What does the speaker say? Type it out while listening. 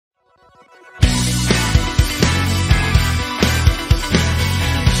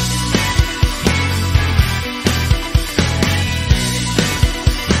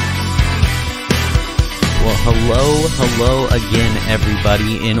hello again,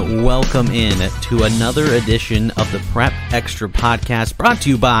 everybody, and welcome in to another edition of the Prep Extra podcast brought to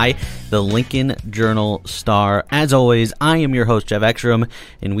you by the Lincoln Journal-Star. As always, I am your host, Jeff Ekstrom,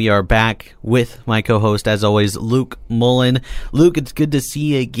 and we are back with my co-host, as always, Luke Mullen. Luke, it's good to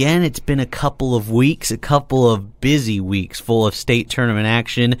see you again. It's been a couple of weeks, a couple of busy weeks full of state tournament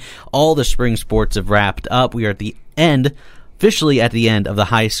action. All the spring sports have wrapped up. We are at the end, officially at the end of the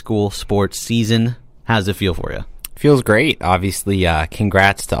high school sports season. How's it feel for you? Feels great. Obviously,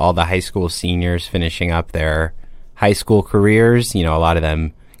 congrats to all the high school seniors finishing up their high school careers. You know, a lot of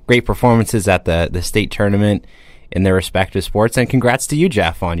them great performances at the state tournament in their respective sports. And congrats to you,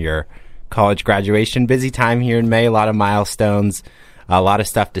 Jeff, on your college graduation. Busy time here in May, a lot of milestones, a lot of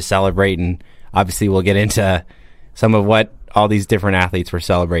stuff to celebrate. And obviously, we'll get into some of what all these different athletes were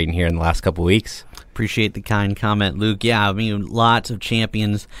celebrating here in the last couple of weeks. Appreciate the kind comment, Luke. Yeah, I mean, lots of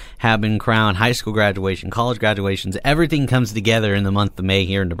champions have been crowned. High school graduation, college graduations, everything comes together in the month of May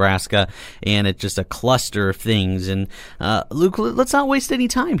here in Nebraska, and it's just a cluster of things. And Luke, let's not waste any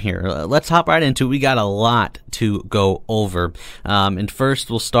time here. Let's hop right into it. We got a lot to go over. And first,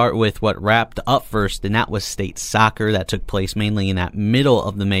 we'll start with what wrapped up first, and that was state soccer. That took place mainly in that middle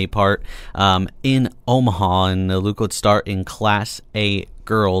of the May part in Omaha. And Luke, let's start in Class A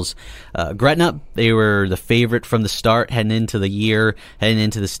girls. Gretna, they were the favorite from the start, heading into the year, heading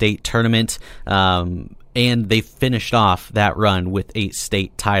into the state tournament, and they finished off that run with a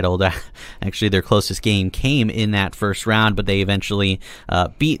state title. Actually, their closest game came in that first round, but they eventually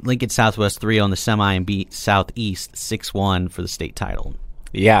beat Lincoln Southwest 3 on the semi and beat Southeast 6-1 for the state title.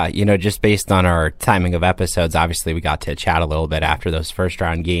 Yeah, you know, just based on our timing of episodes, obviously we got to chat a little bit after those first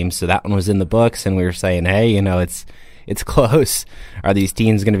round games, so that one was in the books, and we were saying, hey, you know, it's close. Are these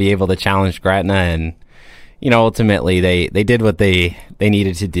teams going to be able to challenge Gretna? And, you know, ultimately they did what they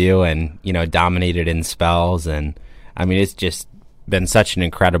needed to do and, you know, dominated in spells. And, I mean, it's just been such an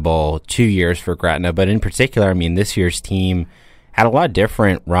incredible 2 years for Gretna. But in particular, I mean, this year's team had a lot of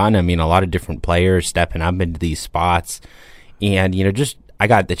different run. I mean, a lot of different players stepping up into these spots. And, you know, just I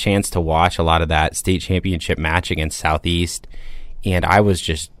got the chance to watch a lot of that state championship match against Southeast. And I was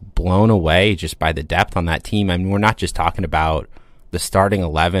just blown away just by the depth on that team. I mean, we're not just talking about the starting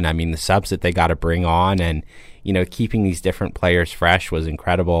 11. I mean, the subs that they got to bring on and, you know, keeping these different players fresh was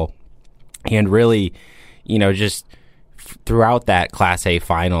incredible. And really, you know, just throughout that Class A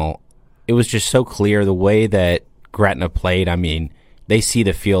final, it was just so clear the way that Gretna played. I mean, they see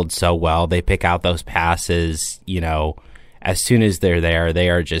the field so well. They pick out those passes, you know, as soon as they're there, they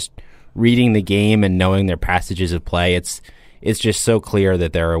are just reading the game and knowing their passages of play. It's just so clear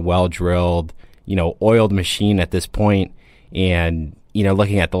that they're a well-drilled, you know, oiled machine at this point. And, you know,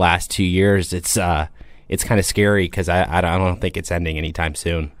 looking at the last 2 years, it's kind of scary because I don't think it's ending anytime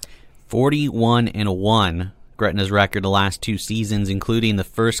soon. 41-1, Gretna's record the last 2 seasons, including the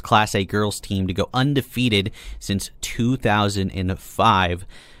first Class A girls team to go undefeated since 2005.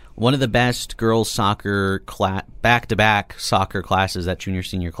 One of the best girls soccer back-to-back soccer classes, that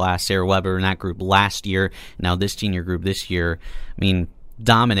junior-senior class, Sarah Weber in that group last year, now this senior group this year, I mean,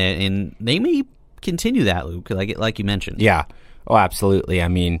 dominant, and they may continue that, Luke, like you mentioned. Yeah, oh, absolutely. I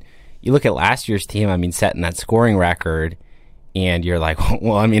mean, you look at last year's team, I mean, setting that scoring record, and you're like,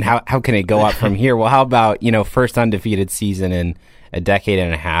 well, I mean, how can it go up from here? Well, how about, you know, first undefeated season in a decade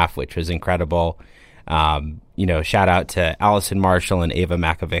and a half, which was incredible. You know, shout out to Allison Marshall and Ava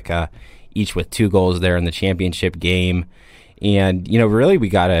Makovica, each with 2 goals there in the championship game. And, you know, really we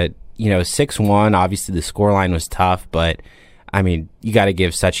got a, you know, 6-1. Obviously the scoreline was tough, but, I mean, you got to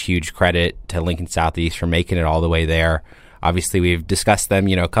give such huge credit to Lincoln Southeast for making it all the way there. Obviously we've discussed them,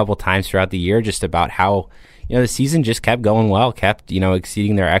 you know, a couple times throughout the year just about how, you know, the season just kept going well, kept, you know,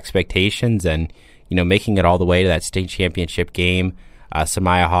 exceeding their expectations and, you know, making it all the way to that state championship game.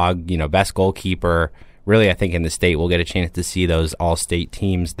 Samaya Hogg, you know, best goalkeeper. Really, I think in the state we'll get a chance to see those all-state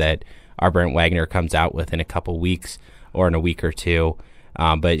teams that our Brent Wagner comes out with in a couple weeks or in a week or two.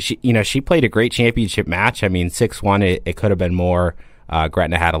 But she played a great championship match. I mean, 6-1, it could have been more.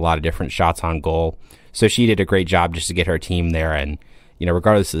 Gretna had a lot of different shots on goal, so she did a great job just to get her team there. And you know,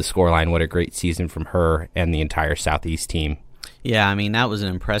 regardless of the scoreline, what a great season from her and the entire Southeast team. Yeah, I mean, that was an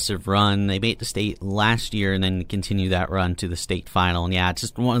impressive run. They made the state last year and then continue that run to the state final. And, yeah, it's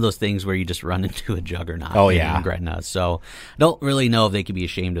just one of those things where you just run into a juggernaut. Oh, yeah. In Gretna. So I don't really know if they could be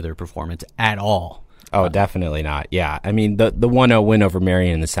ashamed of their performance at all. Oh, definitely not. Yeah, I mean, the 1-0 win over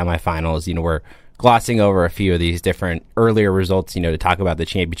Marion in the semifinals, you know, we're glossing over a few of these different earlier results, you know, to talk about the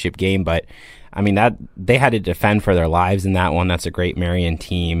championship game. But, I mean, that they had to defend for their lives in that one. That's a great Marion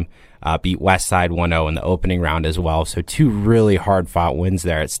team. beat Westside 1-0 in the opening round as well. So 2 really hard-fought wins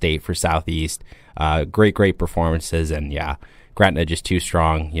there at state for Southeast. Great performances, and yeah, Gretna just too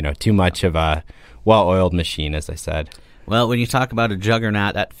strong, too much of a well-oiled machine, as I said. Well, when you talk about a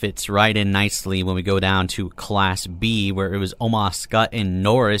juggernaut, that fits right in nicely when we go down to Class B, where it was Omaha Skutt and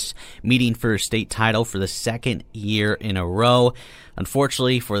Norris meeting for a state title for the second year in a row.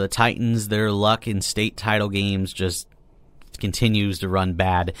 Unfortunately for the Titans, their luck in state title games just continues to run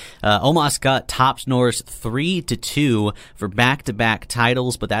bad. Omaha Skutt tops Norris 3-2 for back-to-back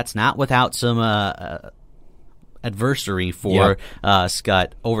titles, but that's not without some adversary for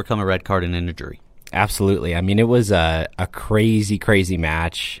Skutt, overcome a red card and an injury. Absolutely. I mean, it was a crazy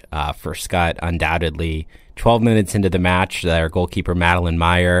match for Skutt, undoubtedly. 12 minutes into the match, their goalkeeper, Madeline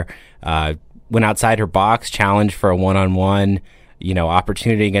Meyer, went outside her box, challenged for a one-on-one,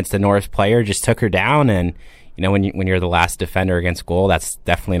 opportunity against the Norris player, just took her down. And, when you're the last defender against goal, that's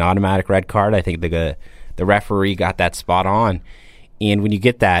definitely an automatic red card. I think the referee got that spot on. And when you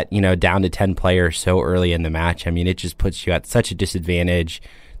get that, down to 10 players so early in the match, I mean, it just puts you at such a disadvantage.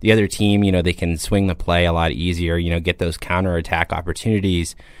 The other team, they can swing the play a lot easier, get those counterattack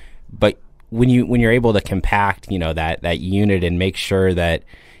opportunities. But when you're able to compact, that unit and make sure that,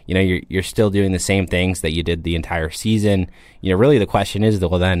 you're still doing the same things that you did the entire season, really the question is,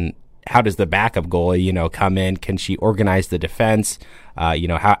 well, then how does the backup goalie, come in? Can she organize the defense?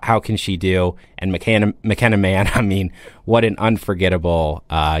 How can she do? And McKenna Mann, I mean, what an unforgettable,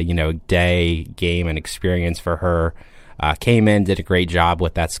 day, game, and experience for her. Came in, did a great job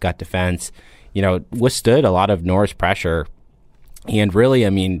with that Skutt defense, withstood a lot of Norris pressure. And really, I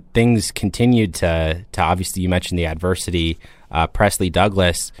mean, things continued to obviously, you mentioned the adversity. Presley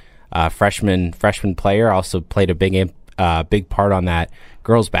Douglas, freshman player, also played a big part on that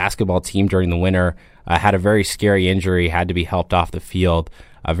girls basketball team during the winter. Had a very scary injury, had to be helped off the field,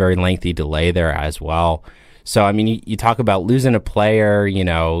 a very lengthy delay there as well. So, I mean, you talk about losing a player,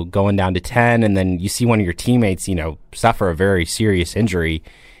 going down to 10, and then you see one of your teammates, suffer a very serious injury.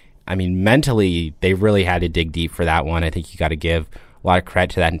 I mean, mentally, they really had to dig deep for that one. I think you got to give a lot of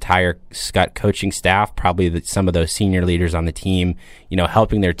credit to that entire Skutt coaching staff, probably some of those senior leaders on the team,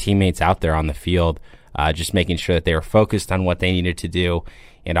 helping their teammates out there on the field, just making sure that they were focused on what they needed to do.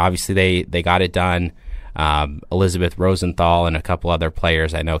 And obviously, they got it done. Elizabeth Rosenthal and a couple other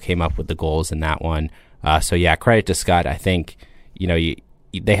players I know came up with the goals in that one. So yeah, credit to Skutt. I think,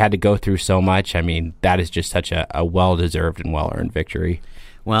 they had to go through so much. I mean, that is just such a well-deserved and well-earned victory.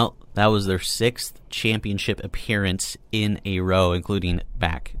 Well, that was their 6th championship appearance in a row, including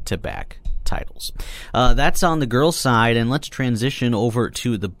back-to-back titles. That's on the girls' side, and let's transition over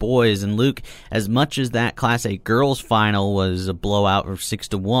to the boys. And Luke, as much as that Class A girls' final was a blowout of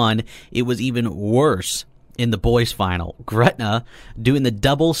 6-1, it was even worse in the boys' final. Gretna, doing the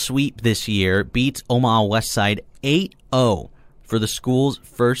double sweep this year, beats Omaha Westside 8-0 for the school's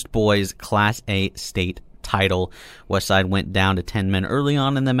first boys Class A state title. Westside went down to 10 men early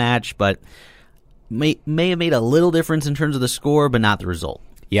on in the match, but may have made a little difference in terms of the score, but not the result.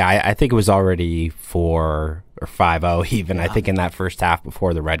 Yeah, I think it was already 4 or 5-0 even. Yeah. I think in that first half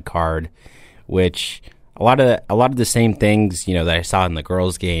before the red card, which a lot of the same things that I saw in the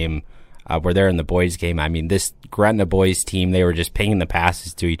girls' game were there in the boys' game. I mean, this Gretna boys team, they were just pinging the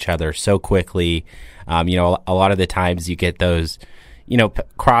passes to each other so quickly. A lot of the times you get those,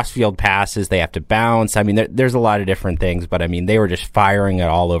 cross-field passes, they have to bounce. I mean, there's a lot of different things, but I mean, they were just firing it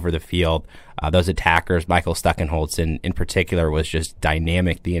all over the field. Those attackers, Michael Stuckenholtz in particular, was just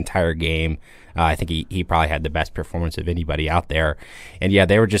dynamic the entire game. I think he probably had the best performance of anybody out there. And yeah,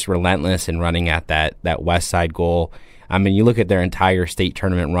 they were just relentless in running at that West Side goal. I mean, you look at their entire state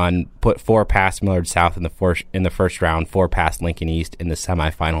tournament run, put 4 past Millard South in the first round, 4 past Lincoln East in the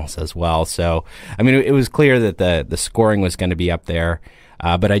semifinals as well. So, I mean, it was clear that the scoring was going to be up there.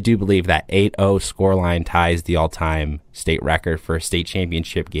 But I do believe that 8-0 scoreline ties the all-time state record for a state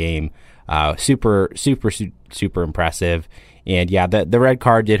championship game. Super impressive. And yeah, the red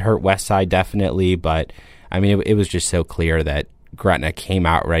card did hurt Westside definitely, but I mean, it was just so clear that Gretna came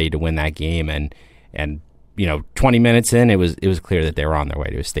out ready to win that game, and 20 minutes in, it was clear that they were on their way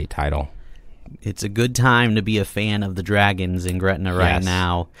to a state title. It's a good time to be a fan of the Dragons in Gretna right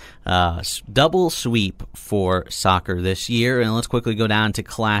now. Double sweep for soccer this year. And let's quickly go down to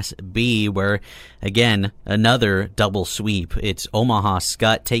Class B, where, again, another double sweep. It's Omaha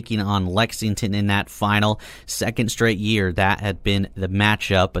Skutt taking on Lexington in that final. Second straight year that had been the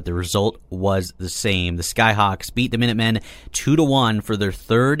matchup, but the result was the same. The Skyhawks beat the Minutemen 2-1 for their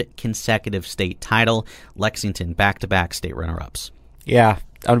 3rd consecutive state title. Lexington back-to-back state runner-ups. Yeah.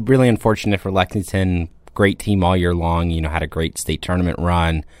 Really unfortunate for Lexington. Great team all year long. Had a great state tournament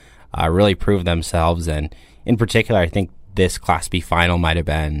run. really proved themselves. And in particular, I think this Class B final might have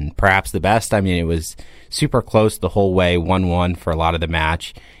been perhaps the best. I mean, it was super close the whole way, 1-1 for a lot of the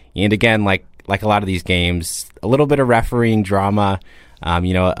match. And again, like a lot of these games, a little bit of refereeing drama, a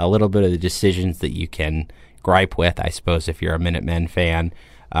little bit of the decisions that you can gripe with, I suppose, if you're a Minutemen fan.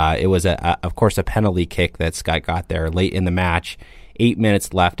 It was, of course, a penalty kick that Scott got there late in the match. 8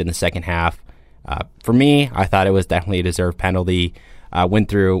 minutes left in the second half. For me, I thought it was definitely a deserved penalty. Went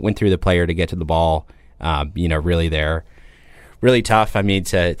through the player to get to the ball. Really there. Really tough,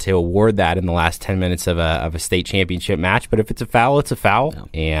 to award that in the last 10 minutes of a state championship match. But if it's a foul, it's a foul. Yeah.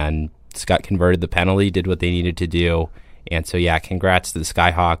 And Scott converted the penalty, did what they needed to do. And so, yeah, congrats to the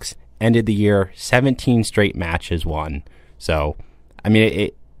Skyhawks. Ended the year 17 straight matches won. So,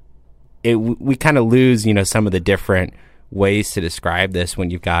 we kind of lose, some of the different ways to describe this when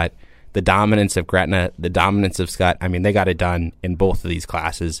you've got the dominance of Gretna, the dominance of Scott. They got it done in both of these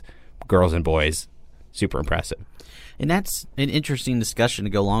classes, girls and boys. Super impressive. And that's an interesting discussion to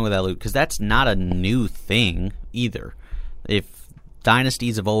go along with that, Luke, because that's not a new thing either. If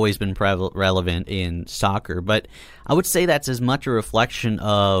dynasties have always been relevant in soccer, but I would say that's as much a reflection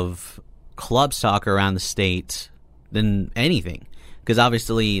of club soccer around the state than anything. Because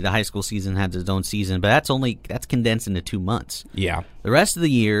obviously the high school season has its own season, but that's condensed into 2 months. Yeah. The rest of the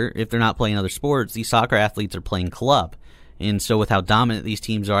year, if they're not playing other sports, these soccer athletes are playing club. And so with how dominant these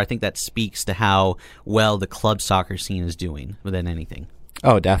teams are, I think that speaks to how well the club soccer scene is doing than anything.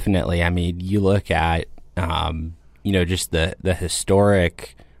 Oh, definitely. You look at, just the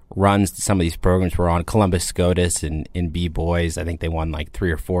historic runs that some of these programs were on. Columbus SCOTUS and B-Boys, I think they won like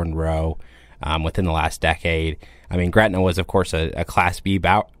 3 or 4 in a row within the last decade. Gretna was, of course, a Class B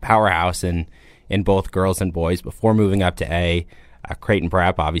powerhouse in both girls and boys before moving up to A. Creighton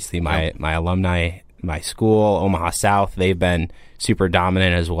Prep, obviously my alumni, my school, Omaha South, they've been super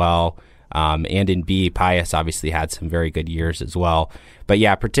dominant as well. And in B, Pius obviously had some very good years as well. But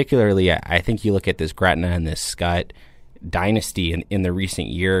yeah, particularly, I think you look at this Gretna and this Scott dynasty in the recent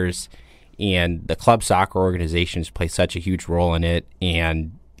years, and the club soccer organizations play such a huge role in it.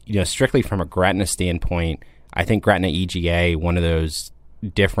 And, strictly from a Gretna standpoint, I think Gretna EGA, one of those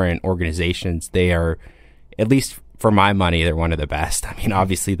different organizations, they are, at least for my money, they're one of the best.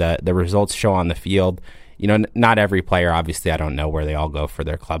 Obviously the results show on the field. Not every player, obviously, I don't know where they all go for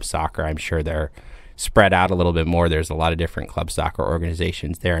their club soccer. I'm sure they're spread out a little bit more. There's a lot of different club soccer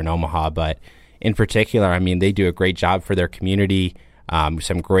organizations there in Omaha, but in particular, they do a great job for their community.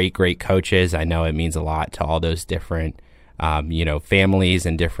 Some great coaches. I know it means a lot to all those different, families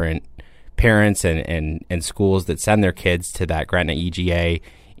and different parents and schools that send their kids to that Gretna EGA.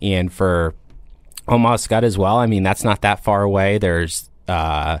 And for Omaha Scott as well, that's not that far away. There's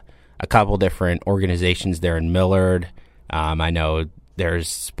a couple different organizations there in Millard. I know there's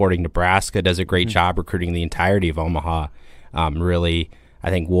Sporting Nebraska does a great job recruiting the entirety of Omaha. Really, I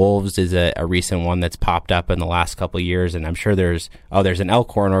think Wolves is a recent one that's popped up in the last couple of years, and I'm sure there's an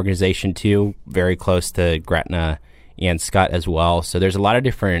Elkhorn organization too, very close to Gretna and Scott as well. So there's a lot of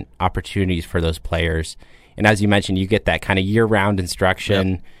different opportunities for those players. And as you mentioned, you get that kind of year-round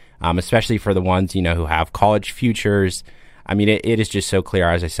instruction, especially for the ones, who have college futures. It is just so clear,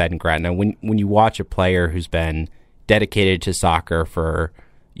 as I said, in Gretna, when you watch a player who's been dedicated to soccer for,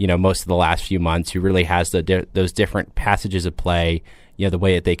 most of the last few months, who really has those different passages of play, the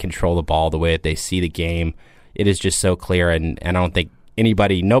way that they control the ball, the way that they see the game, it is just so clear. And I don't think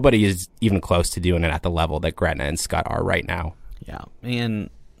nobody is even close to doing it at the level that Gretna and Scott are right now. Yeah, and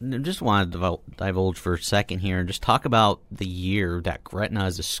I just wanted to divulge for a second here and just talk about the year that Gretna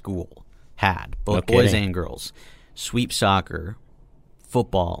as a school had, both boys and girls. Sweep soccer,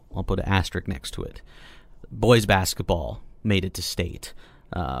 football, I'll put an asterisk next to it. Boys basketball made it to state.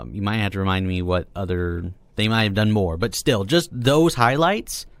 You might have to remind me they might have done more, but still, just those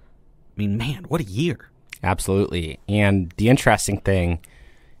highlights, man, what a year. Absolutely. And the interesting thing,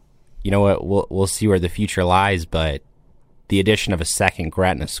 we'll see where the future lies, but the addition of a second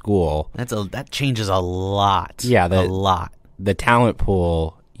Gretna school, that changes a lot. Yeah, a lot. The talent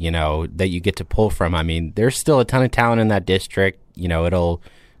pool, that you get to pull from. There's still a ton of talent in that district. It'll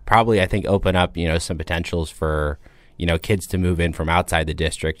probably, I think, open up, some potentials for, kids to move in from outside the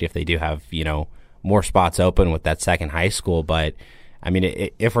district if they do have, more spots open with that second high school. But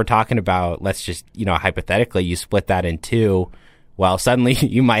if we're talking about, let's just, hypothetically, you split that in two, well, suddenly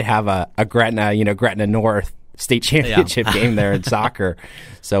you might have a Gretna, Gretna North state championship game there in soccer.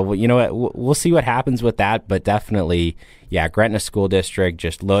 So, we'll see what happens with that. But definitely, Gretna School District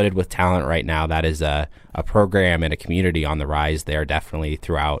just loaded with talent right now. That is a program and a community on the rise there, definitely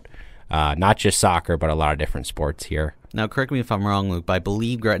throughout not just soccer, but a lot of different sports here. Now, correct me if I'm wrong, Luke, but I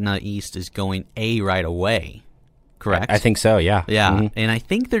believe Gretna East is going A right away. Correct? I think so, yeah. Yeah, Mm-hmm. and I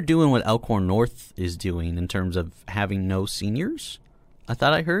think they're doing what Elkhorn North is doing in terms of having no seniors. I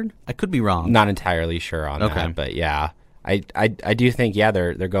thought I heard. I could be wrong. Not entirely sure on Okay. that, but yeah. I do think, yeah,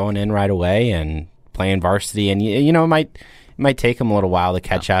 they're going in right away and playing varsity, and you know, it might take them a little while to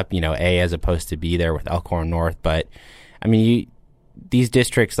catch up, you know, A as opposed to B there with Elkhorn North, but I mean, these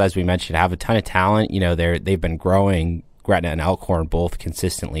districts, as we mentioned, have a ton of talent. You know, they've been growing, Gretna and Elkhorn both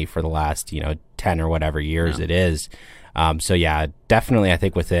consistently for the last, 10 or whatever years it is. So yeah, definitely I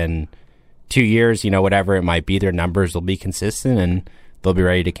think within 2 years, whatever it might be, their numbers will be consistent and they'll be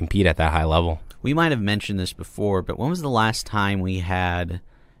ready to compete at that high level. We might have mentioned this before, but when was the last time we had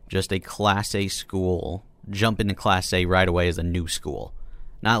just a Class A school jump into Class A right away as a new school?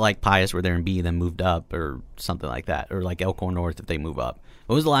 Not like Pius where they're in B then moved up or something like that, or like Elkhorn North if they move up.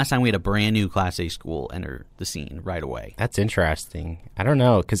 When was the last time we had a brand new Class A school enter the scene right away? That's interesting. I don't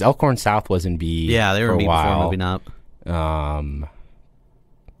know, because Elkhorn South was in B. Yeah, they were in B while. before moving up.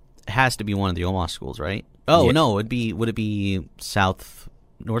 It has to be one of the Omaha schools, right? Oh, yeah. No, would it be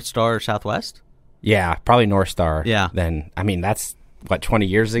North Star or Southwest? Yeah, probably North Star. Yeah. Then, I mean, that's, 20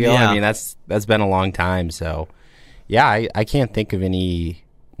 years ago? Yeah. I mean, that's been a long time. So, yeah, I can't think of any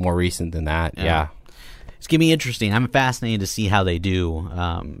more recent than that. Yeah. It's going to be interesting. I'm fascinated to see how they do,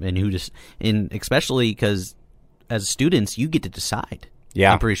 and especially because as students, you get to decide.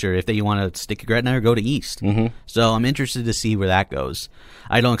 Yeah. I'm pretty sure if you want to stick at Gretna or go to East. Mm-hmm. So I'm interested to see where that goes.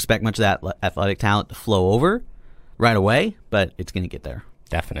 I don't expect much of that athletic talent to flow over right away, but it's going to get there.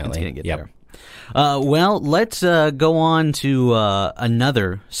 Definitely. It's going to get Yep. there. Well, let's go on to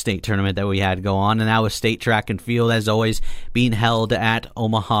another state tournament that we had go on, and that was state track and field, as always, being held at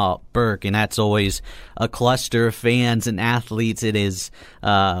Omaha Burke, and that's always a cluster of fans and athletes. It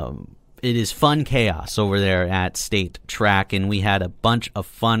is fun chaos over there at state track, and we had a bunch of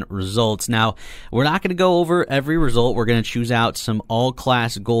fun results. Now, we're not going to go over every result. We're going to choose out some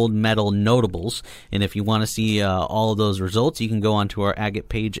all-class gold medal notables, and if you want to see all of those results, you can go onto our agate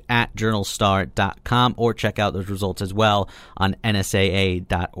page at journalstar.com or check out those results as well on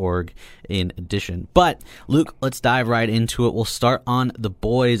nsaa.org in addition. But, Luke, let's dive right into it. We'll start on the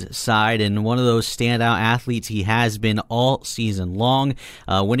boys' side, and one of those standout athletes he has been all season long,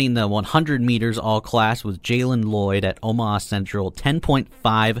 winning the 100 meters all-class with Jalen Lloyd at Omaha Central,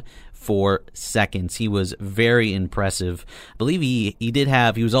 10.54 seconds. He was very impressive. I believe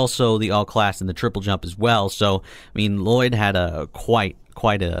he was also the all-class in the triple jump as well, so, I mean, Lloyd had quite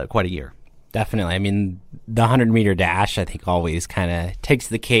a year. Definitely. I mean, the 100-meter dash, I think, always kind of takes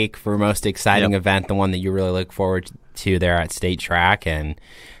the cake for most exciting event, the one that you really look forward to there at state track. And,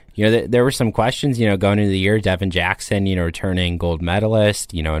 there were some questions, going into the year. Devin Jackson, returning gold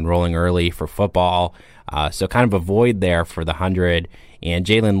medalist, enrolling early for football. So kind of a void there for the 100. And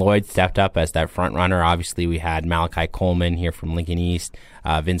Jalen Lloyd stepped up as that front runner. Obviously, we had Malachi Coleman here from Lincoln East,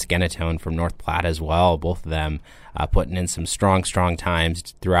 Vince Genatone from North Platte as well, both of them putting in some strong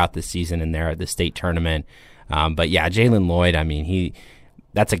times throughout the season and there at the state tournament. But yeah, Jalen Lloyd, I mean,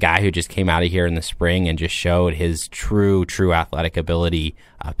 that's a guy who just came out of here in the spring and just showed his true athletic ability,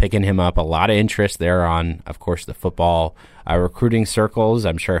 picking him up a lot of interest there on, of course, the football recruiting circles.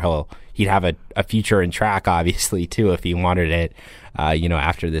 I'm sure he'd have a future in track, obviously, too, if he wanted it,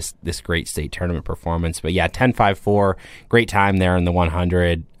 after this great state tournament performance. But yeah, 10.54, great time there in the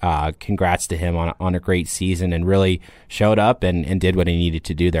 100. Congrats to him on a great season and really showed up and did what he needed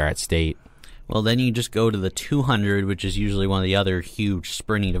to do there at state. Well, then you just go to the 200, which is usually one of the other huge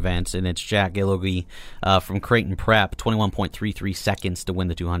sprinting events, and it's Jack Gillogy from Creighton Prep, 21.33 seconds to win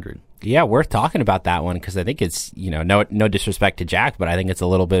the 200. Yeah, worth talking about that one because I think it's, no disrespect to Jack, but I think it's a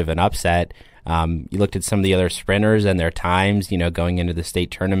little bit of an upset. You looked at some of the other sprinters and their times, going into the state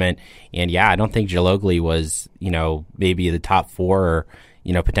tournament, and yeah, I don't think Gillogy was, maybe the top four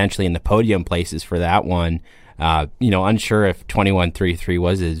or, potentially in the podium places for that one. Unsure if 21.33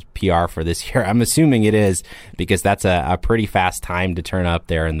 was his PR for this year. I'm assuming it is because that's a pretty fast time to turn up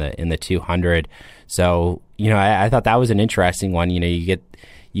there in the 200. So, I thought that was an interesting one. You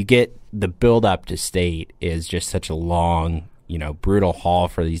get the build up to state is just such a long, brutal haul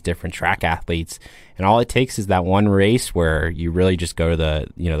for these different track athletes. And all it takes is that one race where you really just go to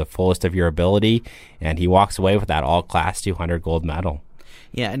the fullest of your ability. And he walks away with that all class 200 gold medal.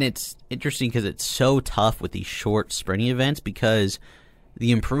 Yeah, and it's interesting because it's so tough with these short sprinting events because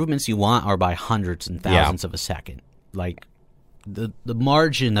the improvements you want are by hundreds and thousands of a second. Like, the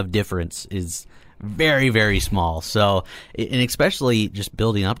margin of difference is very, very small. So, and especially just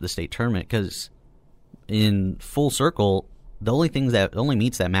building up the state tournament because in full circle, the only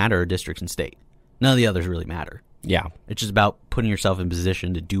meets that matter are districts and state. None of the others really matter. Yeah. It's just about putting yourself in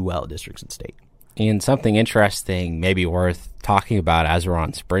position to do well at districts and state. And something interesting, maybe worth talking about as we're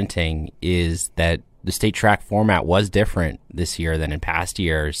on sprinting, is that the state track format was different this year than in past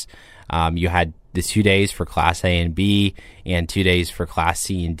years. You had the 2 days for Class A and B and 2 days for Class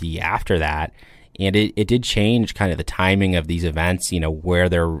C and D after that. And it did change kind of the timing of these events,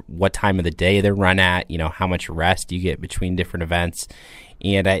 what time of the day they're run at, how much rest you get between different events.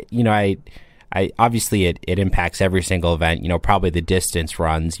 And I obviously it impacts every single event. Probably the distance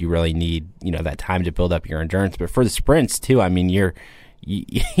runs, you really need, that time to build up your endurance. But for the sprints too, I mean,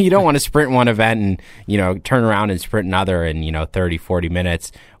 you don't want to sprint one event and, turn around and sprint another in, 30, 40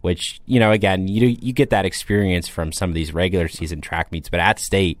 minutes, which, again, you get that experience from some of these regular season track meets. But at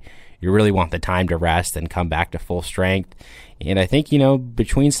state, you really want the time to rest and come back to full strength. And I think,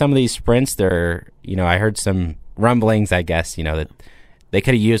 between some of these sprints, I heard some rumblings, I guess, that they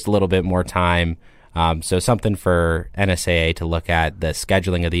could have used a little bit more time. So something for NSAA to look at, the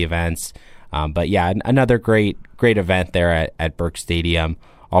scheduling of the events. But yeah, another great event there at Burke Stadium.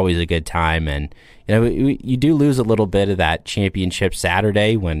 Always a good time. And, you do lose a little bit of that championship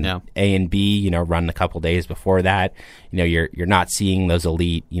Saturday when A and B, run a couple days before that. You're not seeing those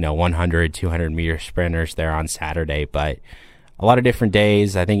elite, 100, 200 meter sprinters there on Saturday, but a lot of different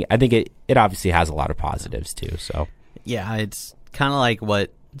days. I think it obviously has a lot of positives too. So yeah, it's kind of like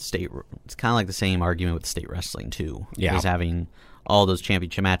it's kind of like the same argument with state wrestling too. Yeah. Is having all those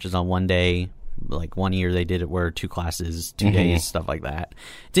championship matches on one day. Like 1 year they did it where 2 classes, 2 days, stuff like that.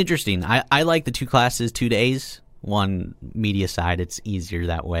 It's interesting. I like the 2 classes, 2 days. One media side, it's easier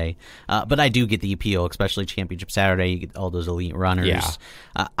that way. But I do get the appeal, especially Championship Saturday. You get all those elite runners.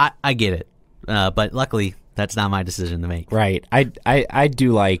 Yeah. I get it. But luckily, that's not my decision to make. Right. I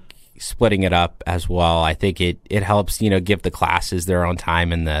do like splitting it up as well. I think it helps, give the classes their own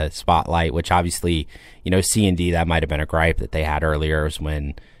time in the spotlight, which obviously, C and D, that might have been a gripe that they had earlier, was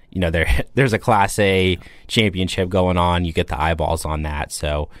when there's a Class A championship going on, you get the eyeballs on that.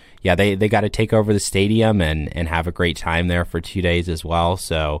 So yeah, they got to take over the stadium and have a great time there for 2 days as well.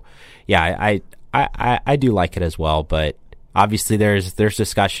 So yeah, I do like it as well, but obviously there's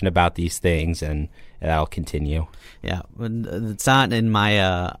discussion about these things, and that'll continue. Yeah, it's not in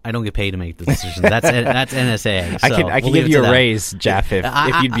my. I don't get paid to make the decisions. That's NSA. So I can give you a raise, Jeff, if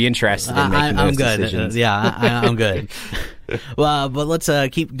you'd be interested in making those decisions. I'm good. Well, but let's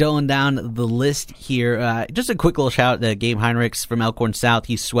keep going down the list here. Just a quick little shout out to Gabe Heinrichs from Elkhorn South.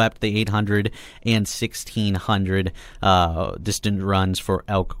 He swept the 800 and 1600 distant runs for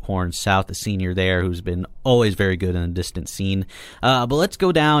Elkhorn South, a senior there who's been always very good in the distance scene. But let's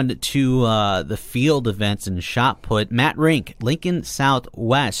go down to the field events and shot put. Matt Rink, Lincoln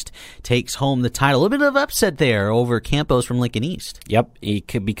Southwest, takes home the title. A little bit of upset there over Campos from Lincoln East. Yep,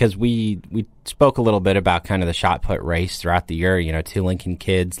 because we spoke a little bit about kind of the shot put race throughout the year. 2 Lincoln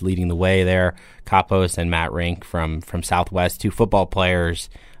kids leading the way there, Campos and Matt Rink from Southwest, 2 football players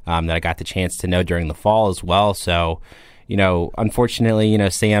that I got the chance to know during the fall as well. So, unfortunately,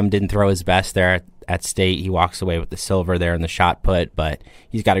 Sam didn't throw his best there at state. He walks away with the silver there in the shot put, but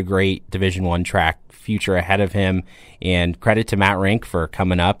he's got a great Division I track future ahead of him. And credit to Matt Rink for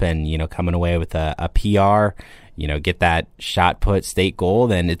coming up and, coming away with a PR, get that shot put state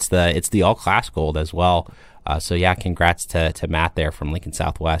gold, and it's the all-class gold as well. So yeah, congrats to Matt there from Lincoln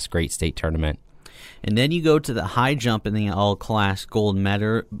Southwest. Great state tournament. And then you go to the high jump in the all-class gold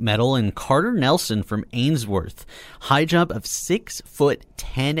medal, and Carter Nelson from Ainsworth. High jump of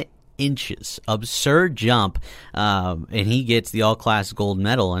 6'10" absurd jump, and he gets the all-class gold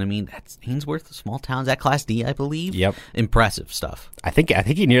medal. And I mean, that's Ainsworth, a small town. Is that Class D, I believe? Yep. Impressive stuff. I think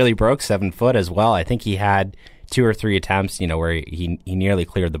he nearly broke 7 foot as well. I think he had 2 or 3 attempts, where he nearly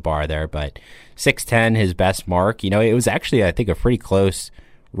cleared the bar there, but 6'10", his best mark. It was actually, I think, a pretty close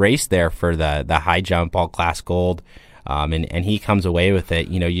race there for the high jump all-class gold, and he comes away with it.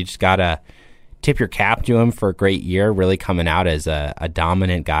 You just gotta tip your cap to him for a great year, really coming out as a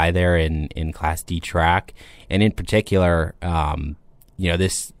dominant guy there in Class D track. And in particular,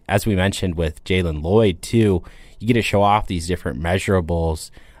 this, as we mentioned with Jalen Lloyd too, you get to show off these different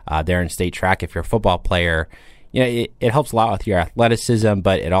measurables there in state track. If you're a football player, it helps a lot with your athleticism,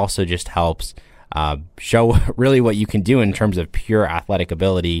 but it also just helps show really what you can do in terms of pure athletic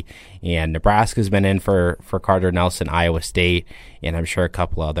ability. And Nebraska's been in for Carter Nelson, Iowa State, and I'm sure a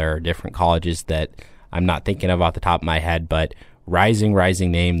couple other different colleges that I'm not thinking of off the top of my head, but rising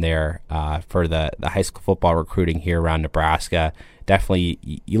name there for the high school football recruiting here around Nebraska. Definitely,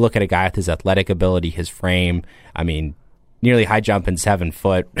 you look at a guy with his athletic ability, his frame, I mean, nearly high jumping 7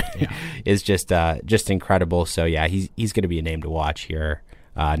 foot is just incredible. So yeah, he's going to be a name to watch here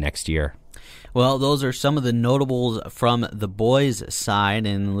next year. Well, those are some of the notables from the boys' side.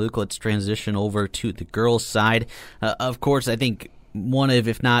 And, Luke, let's transition over to the girls' side. Of course, I think one of,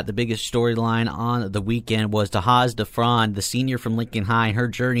 if not the biggest storyline on the weekend was Tahaz Defron, the senior from Lincoln High, her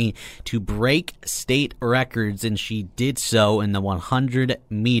journey to break state records, and she did so in the 100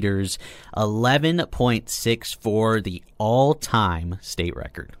 meters, 11.64, the all-time state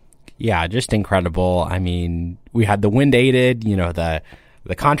record. Yeah, just incredible. I mean, we had the wind aided,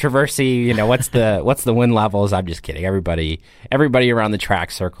 the controversy, what's the wind levels? I'm just kidding. Everybody around the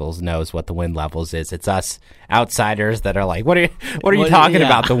track circles knows what the wind levels is. It's us outsiders that are like, what are you talking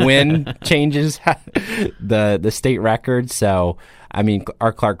about? The wind changes the state record. So, I mean,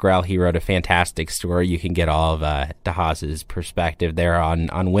 our Clark Grell, he wrote a fantastic story. You can get all of Tahaz's perspective there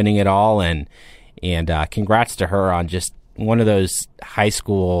on winning it all, and congrats to her on just one of those high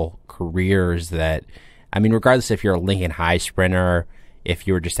school careers that, I mean, regardless if you're a Lincoln High sprinter, if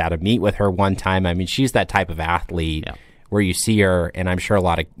you were just at a meet with her one time, I mean, she's that type of athlete where you see her, and I'm sure a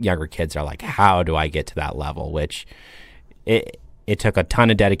lot of younger kids are like, how do I get to that level? Which it took a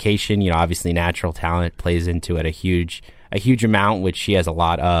ton of dedication. Obviously natural talent plays into it a huge amount, which she has a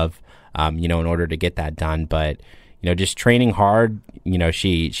lot of, in order to get that done. But, just training hard.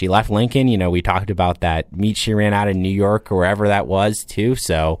 She left Lincoln. We talked about that meet she ran out in New York or wherever that was too.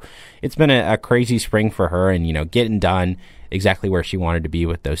 So it's been a crazy spring for her, and, getting done exactly where she wanted to be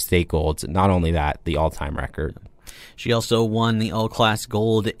with those state golds. Not only that, the all-time record. She also won the all-class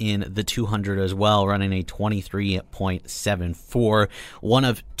gold in the 200 as well, running a 23.74. One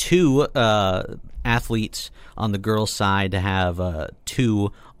of two athletes on the girls' side to have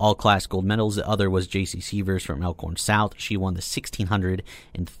two all-class gold medals. The other was J.C. Sievers from Elkhorn South. She won the 1,600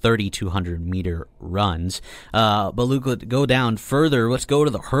 and 3,200 meter runs. But Luke, let's go down further. Let's go to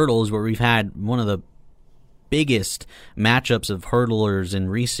the hurdles, where we've had one of the biggest matchups of hurdlers in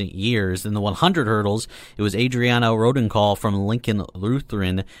recent years. In the 100 hurdles, it was Adriana Rodenkal from Lincoln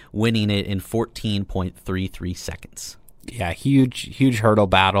Lutheran winning it in 14.33 seconds. Yeah, huge hurdle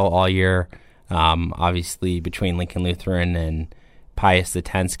battle all year. Obviously between Lincoln Lutheran and Pius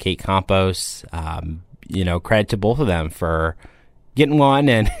X's Kate Campos. Credit to both of them for getting one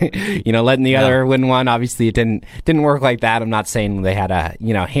and letting the other win one. Obviously it didn't work like that. I'm not saying they had a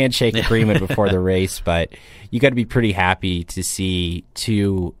handshake agreement before the race, but you got to be pretty happy to see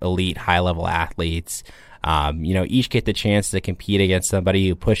two elite high level athletes each get the chance to compete against somebody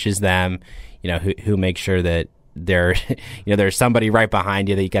who pushes them, who makes sure that there's somebody right behind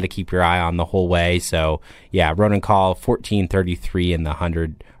you that you got to keep your eye on the whole way. So yeah, Rodenkal 14.33 in the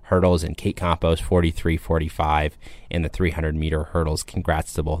 100 hurdles, and Kate Campos 43.45 in the 300 meter hurdles.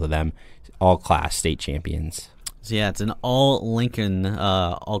 Congrats to both of them, all class state champions. So yeah, it's an all-Lincoln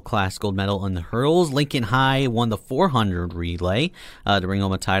all-class gold medal in the hurdles. Lincoln High won the 400 relay to bring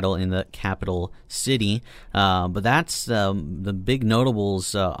home a title in the capital city. But that's the big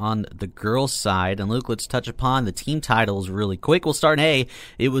notables on the girls' side. And Luke, let's touch upon the team titles really quick. We'll start.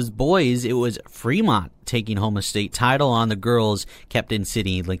 It was boys. It was Fremont taking home a state title. On the girls, Captain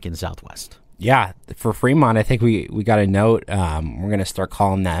City, Lincoln Southwest. Yeah, for Fremont, I think we got a note. We're going to start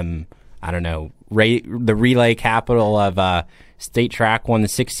calling them, I don't know, the relay capital of state track. Won the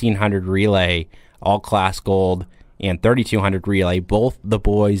 1,600 relay, all class gold, and 3,200 relay. Both the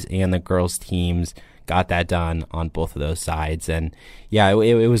boys and the girls teams got that done on both of those sides. And yeah,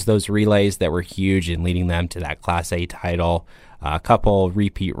 it was those relays that were huge in leading them to that Class A title. A couple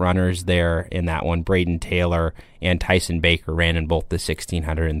repeat runners there in that one. Braden Taylor and Tyson Baker ran in both the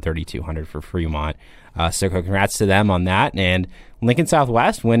 1,600 and 3,200 for Fremont. So congrats to them on that. And Lincoln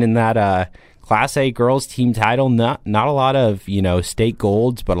Southwest winning that Class A girls team title. Not a lot of state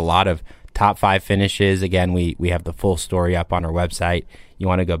golds, but a lot of top 5 finishes. Again, we have the full story up on our website. You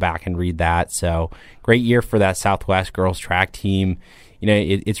want to go back and read that. So great year for that Southwest girls track team.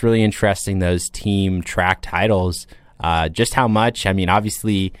 It's really interesting, those team track titles. Just how much, I mean,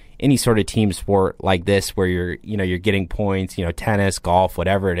 obviously any sort of team sport like this where you're getting points, tennis, golf,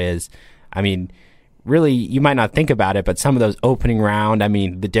 whatever it is. I mean, really, you might not think about it, but some of those opening round, I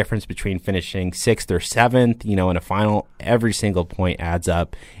mean, the difference between finishing 6th or 7th, in a final, every single point adds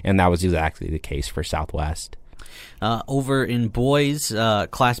up. And that was exactly the case for Southwest. Over in boys,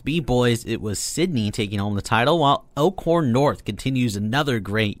 Class B boys, it was Sydney taking home the title, while Elkhorn North continues another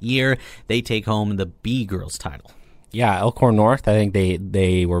great year. They take home the B girls title. Yeah, Elkhorn North, I think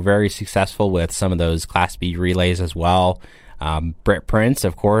they were very successful with some of those Class B relays as well. Britt Prince,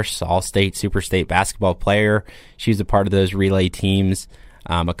 of course, all-state, super state basketball player. She's a part of those relay teams.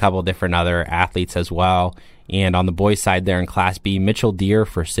 A couple different other athletes as well. And on the boys' side there in Class B, Mitchell Deere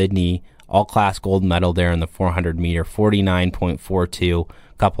for Sydney, all-class gold medal there in the 400 meter, 49.42. A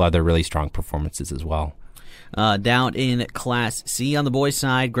couple other really strong performances as well. Down in Class C on the boys'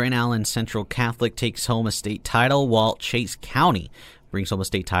 side, Grand Island Central Catholic takes home a state title, while Chase County brings home a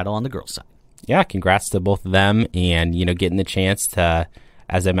state title on the girls' side. Yeah, congrats to both of them, and getting the chance to,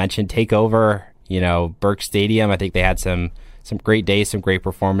 as I mentioned, take over Burke Stadium. I think they had some great days, some great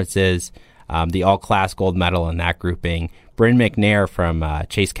performances. The all-class gold medal in that grouping. Bryn McNair from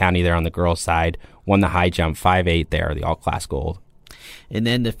Chase County there on the girls' side won the high jump 5.8 there, the all-class gold. And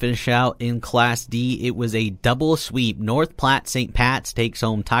then to finish out in Class D, it was a double sweep. North Platte St. Pat's takes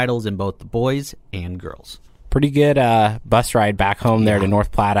home titles in both the boys and girls. Pretty good bus ride back home there to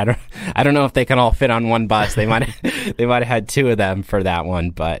North Platte. I don't know if they can all fit on one bus. They might have had two of them for that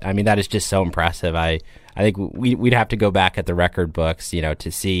one, but I mean that is just so impressive. I think we'd have to go back at the record books,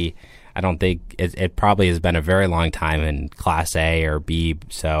 to see. I don't think it probably has been a very long time in Class A or B.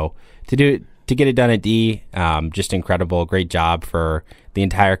 So to get it done at D, just incredible. Great job for the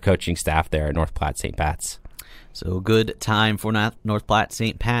entire coaching staff there at North Platte St. Pat's. So good time for North Platte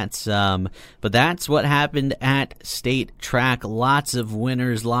St. Pat's. But that's what happened at State Track. Lots of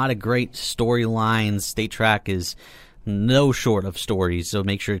winners, a lot of great storylines. State Track is no short of stories, so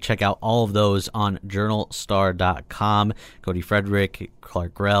make sure to check out all of those on journalstar.com. Cody Frederick,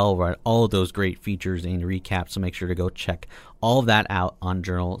 Clark Grell, write all of those great features and recaps, so make sure to go check all of that out on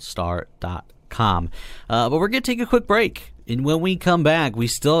journalstar.com. But we're going to take a quick break, and when we come back, we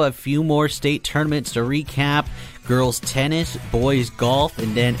still have a few more state tournaments to recap. Girls tennis, boys golf,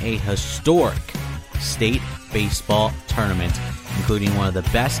 and then a historic state baseball tournament, including one of the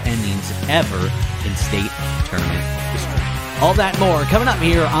best endings ever in state tournament history. All that more coming up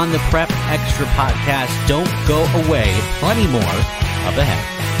here on the Prep Extra podcast. Don't go away. Plenty more up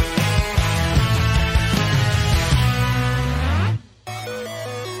ahead.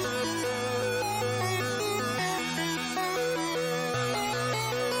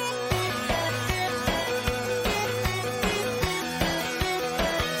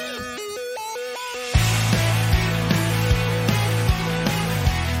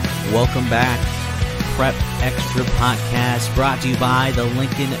 Welcome back. Prep Extra podcast brought to you by the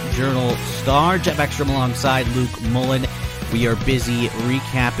Lincoln Journal-Star. Jeff Ekstrom alongside Luke Mullen. We are busy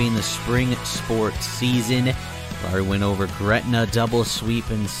recapping the spring sports season. Larry went over Gretna double sweep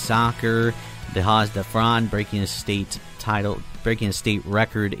in soccer. DeHaas Defran breaking a state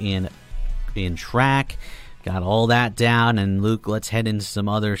record in track. Got all that down, and Luke, let's head into some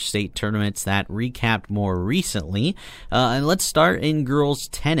other state tournaments that recapped more recently. And let's start in girls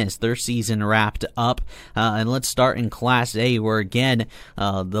tennis. Their season wrapped up. And let's start in Class A, where again,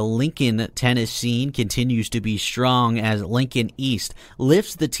 the Lincoln tennis scene continues to be strong as Lincoln East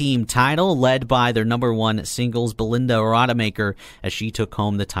lifts the team title, led by their number one singles, Belinda Rodemaker, as she took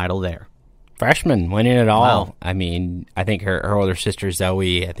home the title there. Freshman winning it all. Wow. I mean, I think her older sister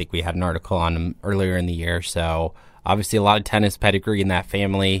Zoe, I think we had an article on them earlier in the year. So obviously a lot of tennis pedigree in that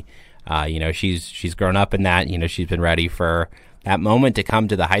family. She's grown up in that. She's been ready for that moment to come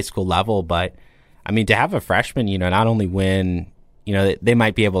to the high school level. But I mean, to have a freshman, not only win, they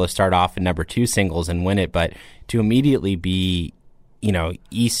might be able to start off in number 2 singles and win it, but to immediately be,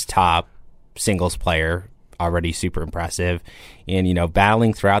 East top singles player, already super impressive. And,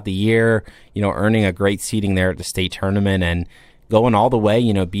 battling throughout the year, earning a great seeding there at the state tournament and going all the way,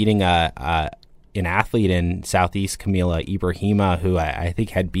 beating an athlete in Southeast, Camila Ibrahima, who I think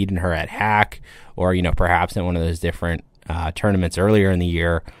had beaten her at Hack or, perhaps in one of those different tournaments earlier in the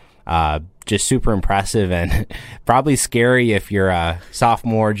year. Just super impressive and probably scary if you're a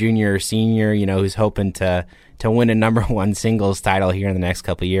sophomore, junior, or senior, who's hoping to win a number 1 singles title here in the next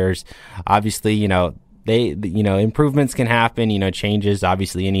couple of years. Obviously, improvements can happen, changes,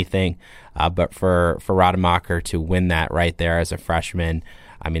 obviously anything. But for Rodemacher to win that right there as a freshman,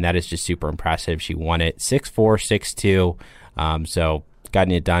 I mean, that is just super impressive. She won it 6-4, 6-2. So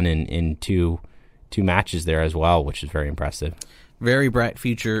gotten it done in two matches there as well, which is very impressive. Very bright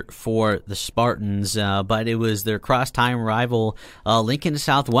future for the Spartans, but it was their cross-time rival, Lincoln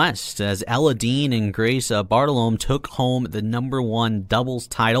Southwest, as Ella Dean and Grace Bartolome took home the number 1 doubles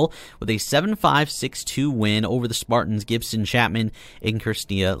title with a 7-5, 6-2 win over the Spartans, Gibson Chapman and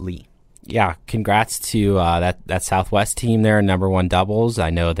Christia Lee. Yeah, congrats to that Southwest team there, number 1 doubles.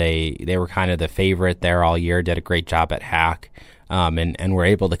 I know they were kind of the favorite there all year, did a great job at Hack, and were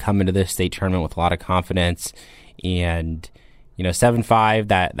able to come into this state tournament with a lot of confidence. And 7-5,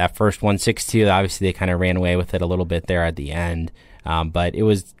 that first one, 6-2, obviously they kind of ran away with it a little bit there at the end. But it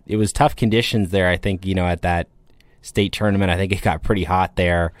was tough conditions there, I think, at that state tournament. I think it got pretty hot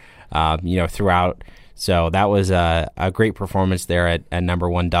there, throughout. So that was a great performance there at number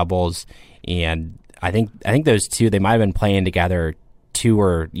 1 doubles. And I think those two, they might have been playing together 2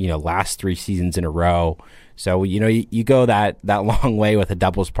 or last 3 seasons in a row. So you go that long way with a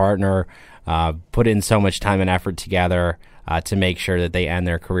doubles partner, put in so much time and effort together to make sure that they end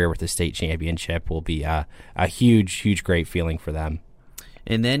their career with a state championship will be a huge great feeling for them.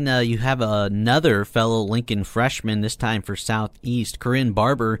 And then you have another fellow Lincoln freshman, this time for Southeast. Corinne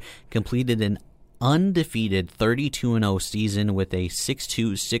Barber completed an undefeated 32-0 season with a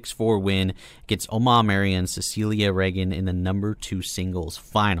 6-2, 6-4 win against Omaha Marian Cecilia Reagan in the number 2 singles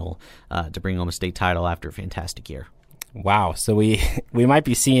final to bring home a state title after a fantastic year. Wow. So we might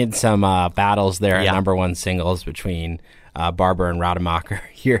be seeing some battles there at number 1 singles between Barber and Rademacher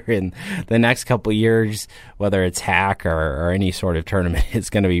here in the next couple of years, whether it's hack or any sort of tournament. It's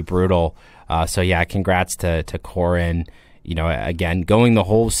going to be brutal. So yeah, congrats to Corinne. Again, going the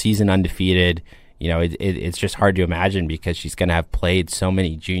whole season undefeated. It's just hard to imagine because she's going to have played so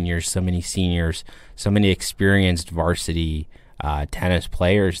many juniors, so many seniors, so many experienced varsity tennis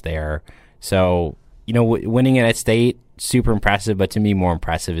players there. So, winning it at state, super impressive. But to me, more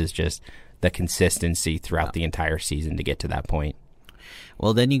impressive is just the consistency throughout the entire season to get to that point.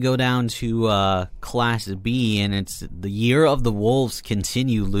 Well, then you go down to Class B, and it's the year of the Wolves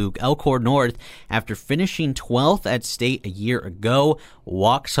continue, Luke. Elkhorn North, after finishing 12th at state a year ago,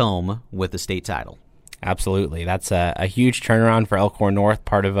 walks home with the state title. Absolutely. That's a huge turnaround for Elkhorn North,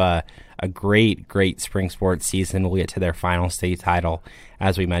 part of a great spring sports season. We'll get to their final state title.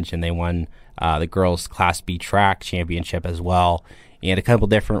 As we mentioned, they won the girls' Class B track championship as well, and a couple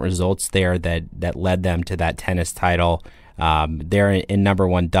different results there that led them to that tennis title. They're in number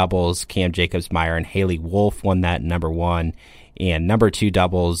 1 doubles. Cam Jacobs-Meyer and Haley Wolf won that number 1. And number 2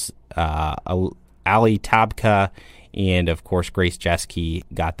 doubles, Ali Tabka and, of course, Grace Jeske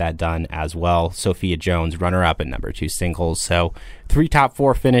got that done as well. Sophia Jones, runner-up at number 2 singles. So top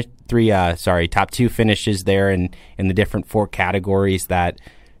 2 finishes there in the different 4 categories. That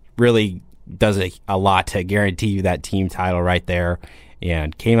really does a lot to guarantee you that team title right there.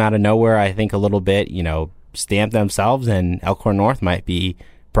 And came out of nowhere, I think, a little bit, stamp themselves, and Elkhorn North might be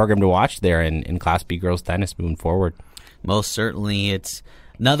program to watch there in Class B girls tennis moving forward. Most certainly. It's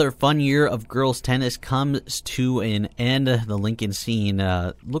another fun year of girls tennis comes to an end. The Lincoln scene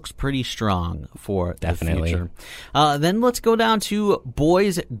looks pretty strong for the future. Then let's go down to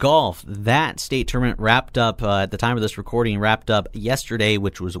boys golf. That state tournament wrapped up at the time of this recording, wrapped up yesterday,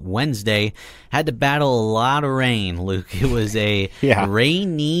 which was Wednesday. Had to battle a lot of rain, Luke. It was a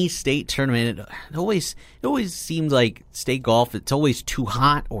rainy state tournament. It always seems like state golf, it's always too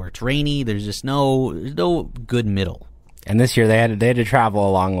hot or it's rainy. There's just no good middle. And this year they had to travel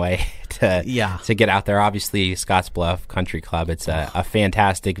a long way to get out there. Obviously, Scottsbluff Country Club, it's a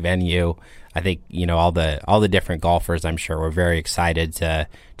fantastic venue. I think all the different golfers, I'm sure, were very excited to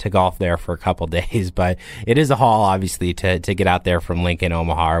golf there for a couple days. But it is a haul, obviously, to get out there from Lincoln,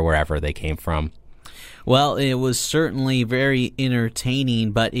 Omaha, or wherever they came from. Well, it was certainly very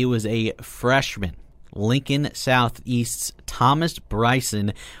entertaining, but it was a freshman. Lincoln Southeast's Thomas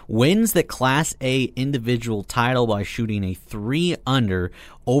Bryson wins the Class A individual title by shooting a 3-under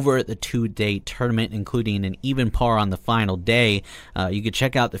over the 2-day tournament, including an even par on the final day. You could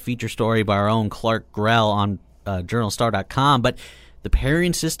check out the feature story by our own Clark Grell on JournalStar.com, but the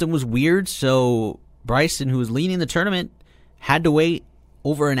pairing system was weird, so Bryson, who was leading the tournament, had to wait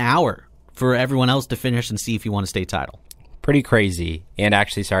over an hour for everyone else to finish and see if he won a state title. Pretty crazy. And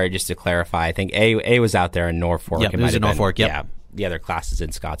actually, sorry, just to clarify, I think A was out there in Norfolk. Yep, it was in Norfolk, Yeah, the other class is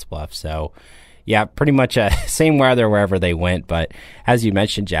in Scottsbluff. So, yeah, pretty much same weather wherever they went. But as you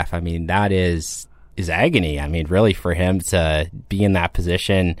mentioned, Jeff, I mean, that is agony. I mean, really, for him to be in that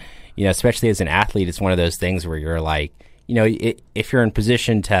position, especially as an athlete, it's one of those things where you're like, if you're in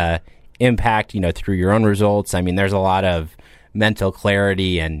position to impact, through your own results, I mean, there's a lot of mental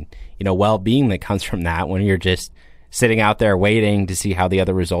clarity and, well-being that comes from that when you're just sitting out there waiting to see how the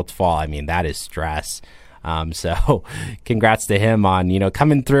other results fall. I mean, that is stress. So congrats to him on,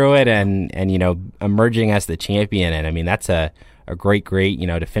 coming through it and emerging as the champion. And I mean, that's a great,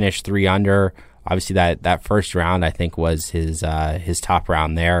 to finish 3-under. Obviously that first round, I think, was his top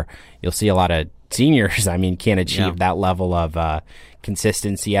round there. You'll see a lot of seniors, I mean, can't achieve that level of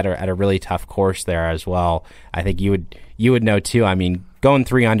consistency at a really tough course there as well. I think you would know too. I mean, going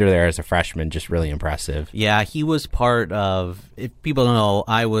 3-under there as a freshman, just really impressive. Yeah, he was part of, if people don't know,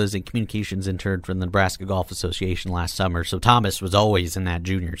 I was a communications intern for the Nebraska Golf Association last summer, so Thomas was always in that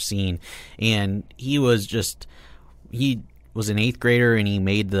junior scene, and he was an 8th grader, and he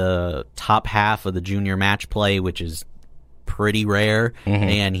made the top half of the junior match play, which is pretty rare,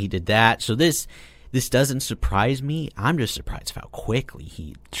 and he did that. So this this doesn't surprise me. I'm just surprised how quickly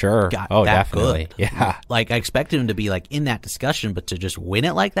he got that definitely. good. Yeah. Like, I expected him to be, like, in that discussion, but to just win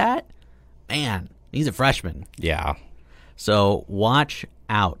it like that, man, he's a freshman. Yeah. So watch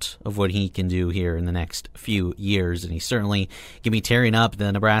out of what he can do here in the next few years, and he's certainly going to be tearing up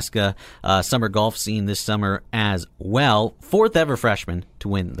the Nebraska summer golf scene this summer as well. 4th ever freshman to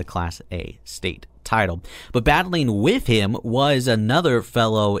win the Class A state title. But battling with him was another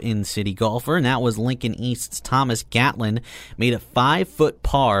fellow in-city golfer, and that was Lincoln East's Thomas Gatlin. Made a 5-foot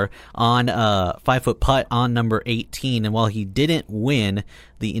putt on number 18, and while he didn't win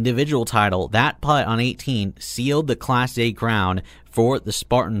the individual title, that putt on 18 sealed the Class A crown for the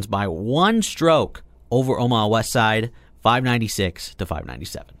Spartans by 1 stroke over Omaha West Side, 596 to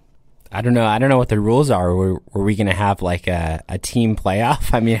 597. I don't know what the rules are. Were we going to have like a team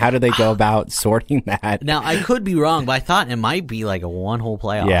playoff? I mean, how do they go about sorting that? Now, I could be wrong, but I thought it might be like a 1-hole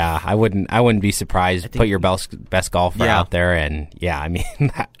playoff. Yeah, I wouldn't be surprised. Put your best golfer out there, and yeah, I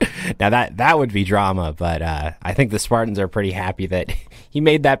mean, that would be drama. But I think the Spartans are pretty happy that he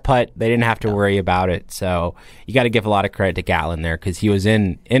made that putt. They didn't have to worry about it. So you got to give a lot of credit to Gatlin there, because he was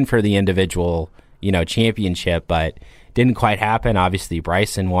in for the individual, championship, but didn't quite happen. Obviously,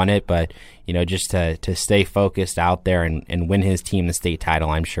 Bryson won it, but just to stay focused out there and win his team the state title,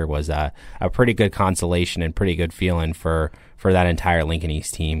 I'm sure was a pretty good consolation and pretty good feeling for that entire Lincoln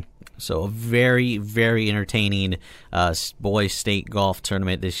East team. So a very, very entertaining boys state golf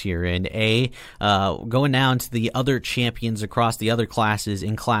tournament this year. And going down to the other champions across the other classes.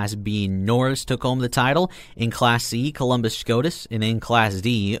 In Class B, Norris took home the title. In Class C, Columbus SCOTUS. And in Class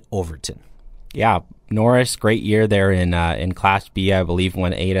D, Overton. Yeah, Norris, great year there in Class B. I believe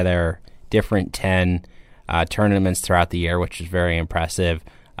won 8 of their different 10 tournaments throughout the year, which is very impressive.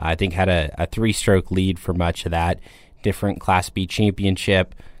 I think had a 3-stroke lead for much of that different Class B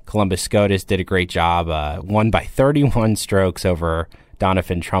championship. Columbus SCOTUS did a great job, won by 31 strokes over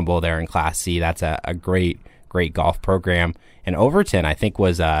Donovan Trumbull there in Class C. That's a great golf program. And Overton, I think,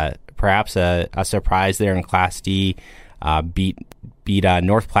 was perhaps a surprise there in Class D. Beat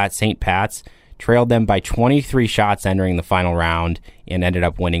North Platte St. Pat's. Trailed them by 23 shots entering the final round, and ended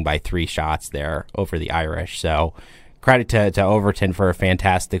up winning by 3 shots there over the Irish. So credit to Overton for a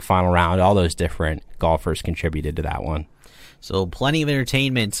fantastic final round. All those different golfers contributed to that one. So plenty of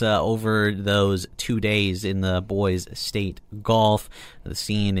entertainment over those 2 days in the boys' state golf. The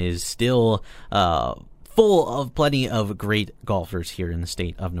scene is still full of plenty of great golfers here in the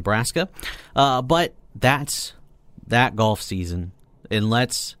state of Nebraska. But that's that golf season. And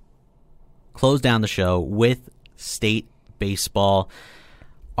let's close down the show with state baseball.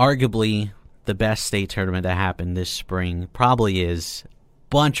 Arguably the best state tournament that happened this spring. Probably is.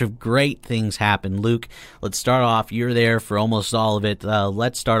 Bunch of great things happened. Luke, let's start off. You're there for almost all of it.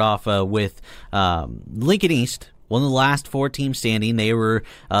 Let's start off with Lincoln East, one of the last 4 teams standing. They were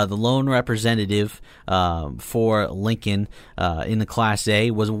the lone representative for Lincoln in the Class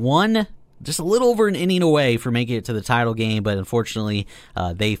A. Was one just a little over an inning away for making it to the title game, but unfortunately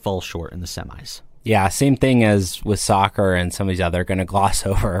they fall short in the semis. Yeah, same thing as with soccer and some of these other, going to gloss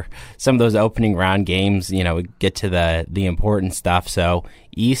over some of those opening round games, get to the important stuff. So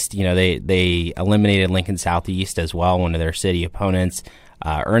East, they eliminated Lincoln Southeast as well, one of their city opponents,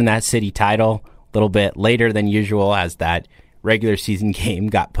 earned that city title a little bit later than usual as that regular season game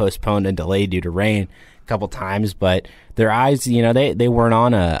got postponed and delayed due to rain a couple times. But their eyes, they weren't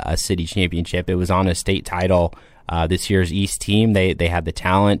on a city championship. It was on a state title. This year's East team, they had the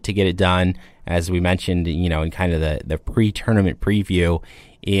talent to get it done, as we mentioned, in kind of the pre-tournament preview,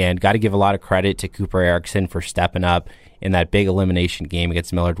 and got to give a lot of credit to Cooper Erickson for stepping up in that big elimination game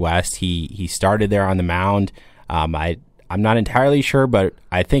against Millard West. He started there on the mound. I'm not entirely sure, but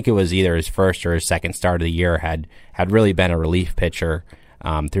I think it was either his first or his second start of the year. Had really been a relief pitcher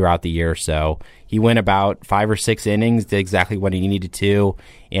throughout the year. So he went about 5 or 6 innings, did exactly what he needed to,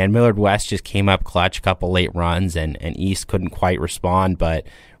 and Millard West just came up clutch, a couple late runs, and East couldn't quite respond, but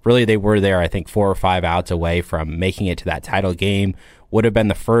really they were there, I think, 4 or 5 outs away from making it to that title game. Would have been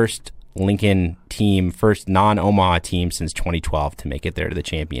the first Lincoln team, first non-Omaha team since 2012 to make it there to the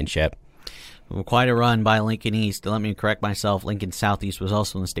championship. Well, quite a run by Lincoln East. Let me correct myself. Lincoln Southeast was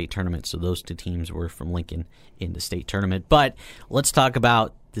also in the state tournament, so those 2 teams were from Lincoln in the state tournament. But let's talk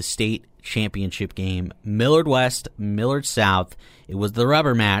about the state championship game. Millard West, Millard South. It was the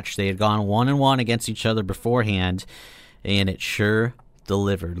rubber match. They had gone 1-1 against each other beforehand, and it sure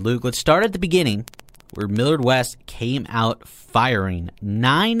delivered. Luke, let's start at the beginning, where Millard West came out firing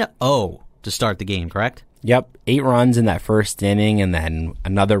 9-0 to start the game, correct? Yep, 8 runs in that first inning, and then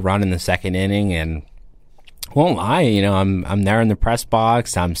another run in the second inning. And won't lie, I'm there in the press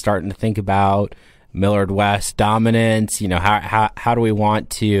box. I'm starting to think about Millard West dominance? How do we want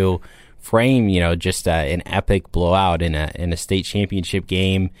to frame, just an epic blowout in a state championship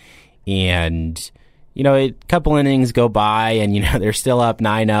game? And, a couple innings go by and, they're still up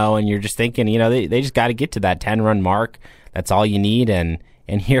 9-0 and you're just thinking, they just got to get to that 10-run mark. That's all you need. And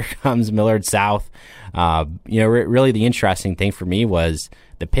here comes Millard South. Really the interesting thing for me was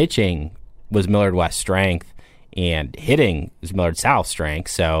the pitching was Millard West's strength and hitting was Millard South's strength.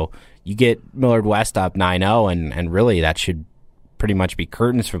 So you get Millard West up 9-0 and really that should pretty much be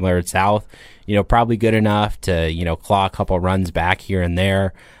curtains for Millard South. Probably good enough to, claw a couple runs back here and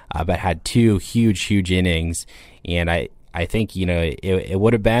there, but had two huge innings. And I think, it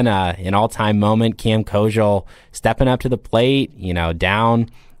would have been an all-time moment. Cam Kojal stepping up to the plate,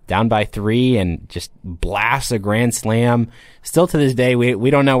 down by 3 and just blasts a grand slam. Still to this day, we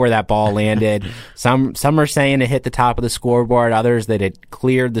don't know where that ball landed. Some are saying it hit the top of the scoreboard. Others that it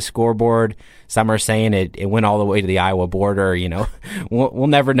cleared the scoreboard. Some are saying it went all the way to the Iowa border. We'll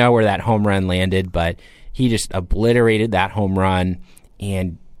never know where that home run landed, but he just obliterated that home run.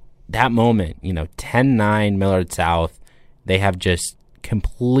 And that moment, 10-9 Millard South, they have just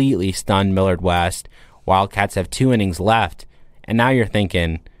completely stunned Millard West. Wildcats have 2 innings left. And now you're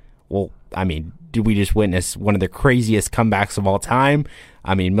thinking, well, did we just witness one of the craziest comebacks of all time?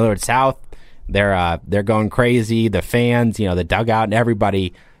 Millard South, they're going crazy. The fans, the dugout and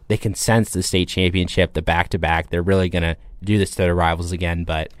everybody, they can sense the state championship, the back-to-back. They're really going to do this to their rivals again.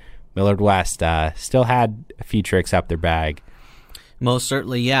 But Millard West still had a few tricks up their bag. Most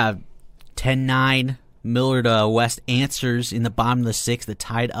certainly, yeah. 10-9. Millard West answers in the bottom of the 6th, the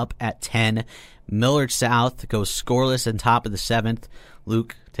tied up at 10. Millard South goes scoreless in top of the 7th.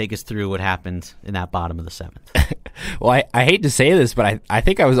 Luke, take us through what happened in that bottom of the 7th. Well, I hate to say this, but I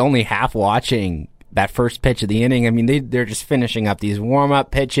think I was only half watching that first pitch of the inning. They're just finishing up these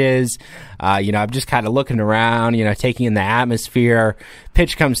warm-up pitches. I'm just kind of looking around, taking in the atmosphere.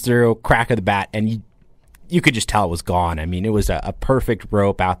 Pitch comes through, crack of the bat, and you could just tell it was gone. It was a perfect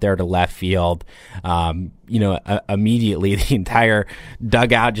rope out there to left field. Immediately the entire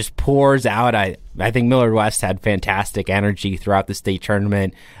dugout just pours out. I think Millard West had fantastic energy throughout the state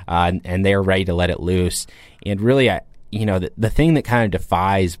tournament, and they're ready to let it loose. And really, the thing that kind of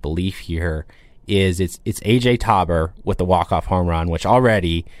defies belief here is it's AJ Tauber with the walk-off home run, which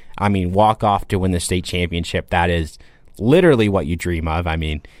already, walk-off to win the state championship, that is literally what you dream of.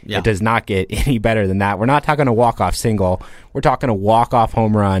 It does not get any better than that. We're not talking a walk-off single. We're talking a walk-off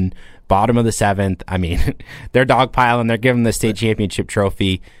home run, bottom of the 7th. They're dogpiling. They're giving the state championship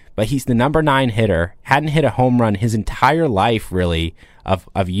trophy. But he's the number 9 hitter. Hadn't hit a home run his entire life, really,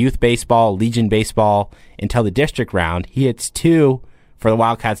 of youth baseball, Legion baseball, until the district round. He hits 2 for the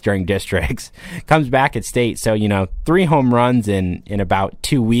Wildcats during districts. Comes back at state. So, 3 home runs in about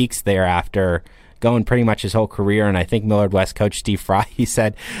 2 weeks thereafter, going pretty much his whole career. And I think Millard West coach Steve Fry, he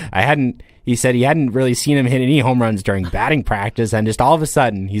said he hadn't really seen him hit any home runs during batting practice, and just all of a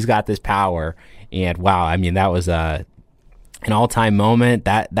sudden he's got this power. And wow, that was an all-time moment.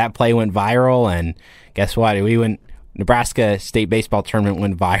 That play went viral, and guess what? Nebraska State Baseball Tournament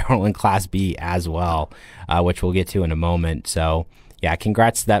went viral in Class B as well, which we'll get to in a moment. So yeah,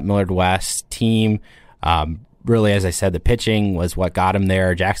 congrats to that Millard West team. Really, as I said, the pitching was what got him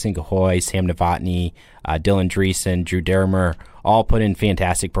there. Jackson Gahoy, Sam Novotny, Dylan Dreesen, Drew Dermer, all put in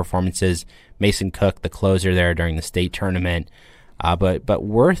fantastic performances. Mason Cook, the closer there during the state tournament. But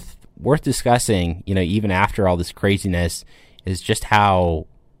worth discussing, even after all this craziness, is just how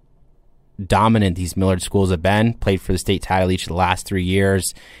dominant these Millard schools have been. Played for the state title each of the last 3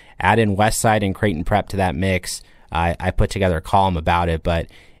 years. Add in Westside and Creighton Prep to that mix. I put together a column about it, but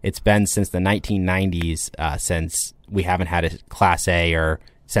it's been since the 1990s since we haven't had a Class A, or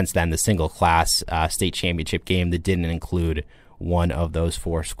since then the single class state championship game that didn't include one of those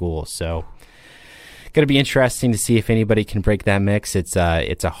 4 schools. So going to be interesting to see if anybody can break that mix. It's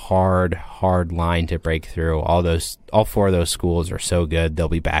a hard line to break through. All 4 of those schools are so good. They'll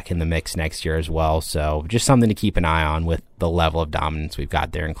be back in the mix next year as well. So just something to keep an eye on with the level of dominance we've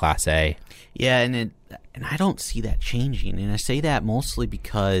got there in Class A. Yeah, and I don't see that changing. And I say that mostly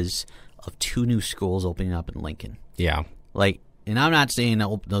because of 2 new schools opening up in Lincoln. Yeah. And I'm not saying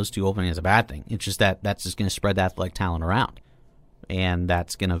those 2 opening is a bad thing. It's just that's just going to spread the athletic talent around. And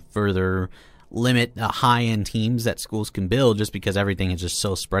that's going to further limit high-end teams that schools can build, just because everything is just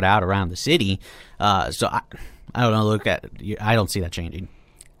so spread out around the city. So I don't know. I don't see that changing.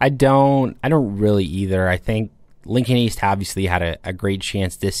 I don't really either. I think Lincoln East obviously had a great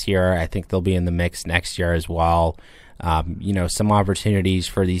chance this year. I think they'll be in the mix next year as well. Some opportunities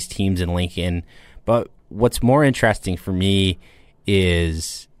for these teams in Lincoln. But what's more interesting for me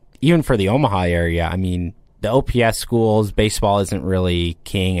is even for the Omaha area, I mean, the OPS schools, baseball isn't really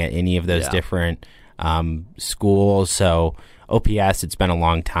king at any of those different schools. So OPS, it's been a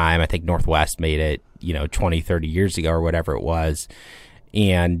long time. I think Northwest made it, 20, 30 years ago or whatever it was.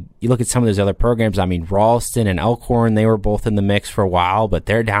 And you look at some of those other programs, I mean, Ralston and Elkhorn, they were both in the mix for a while, but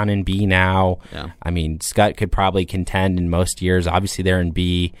they're down in B now. Yeah. I mean, Scott could probably contend in most years. Obviously, they're in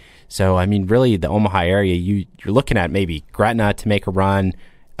B. So, I mean, really, the Omaha area, you're looking at maybe Gretna to make a run.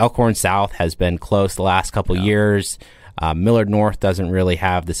 Elkhorn South has been close the last couple years. Millard North doesn't really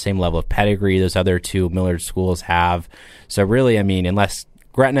have the same level of pedigree those other two Millard schools have. So, really, I mean, unless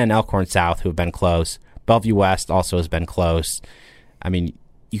Gretna and Elkhorn South, who have been close, Bellevue West also has been close. I mean,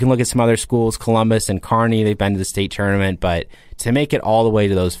 you can look at some other schools, Columbus and Kearney, they've been to the state tournament, but to make it all the way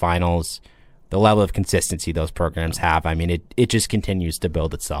to those finals, the level of consistency those programs have, I mean, it just continues to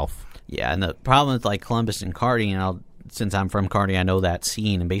build itself. Yeah, and the problem with like Columbus and Kearney, since I'm from Kearney, I know that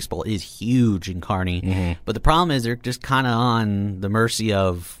scene, and baseball is huge in Kearney. Mm-hmm. But the problem is they're just kind of on the mercy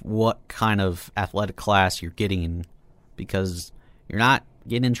of what kind of athletic class you're getting, because you're not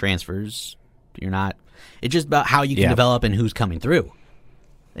getting transfers. It's just about how you can develop and who's coming through.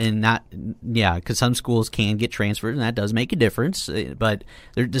 And because some schools can get transferred, and that does make a difference. But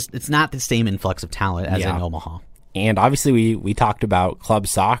it's not the same influx of talent as in Omaha. And obviously, we talked about club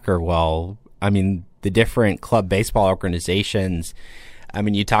soccer. Well, I mean, the different club baseball organizations. I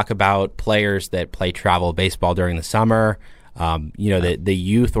mean, you talk about players that play travel baseball during the summer. The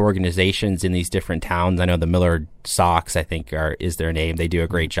youth organizations in these different towns. I know the Millard Sox, I think, is their name. They do a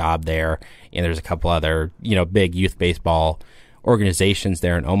great job there. And there's a couple other, big youth baseball organizations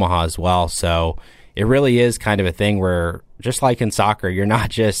there in Omaha as well. So it really is kind of a thing where, just like in soccer, you're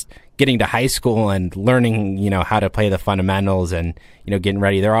not just getting to high school and learning, how to play the fundamentals and, getting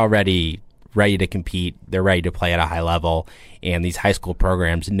ready. They're already ready to compete. They're ready to play at a high level. And these high school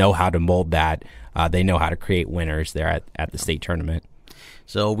programs know how to mold that. They know how to create winners there at the state tournament.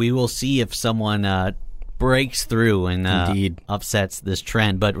 So we will see if someone breaks through and upsets this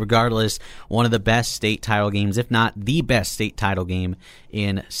trend. But regardless, one of the best state title games, if not the best state title game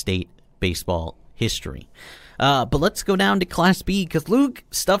in state baseball history. But let's go down to Class B, because, Luke,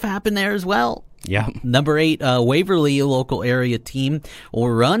 stuff happened there as well. Yeah. Number 8, Waverly, a local area team,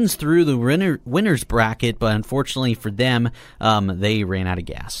 runs through the winners bracket, but unfortunately for them, they ran out of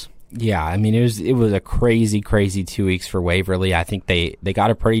gas. Yeah, I mean, it was a crazy 2 weeks for Waverly. I think they got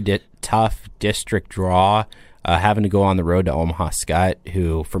a pretty tough district draw, having to go on the road to Omaha Skutt,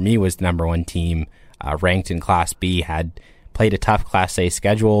 who for me was the number 1 team ranked in Class B, had played a tough Class A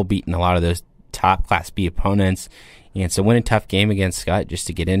schedule, beaten a lot of those top Class B opponents, and so win a tough game against Skutt just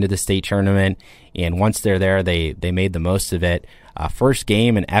to get into the state tournament. And once they're there, they made the most of it. First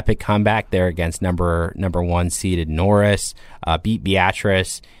game, an epic comeback there against number 1 seeded Norris, beat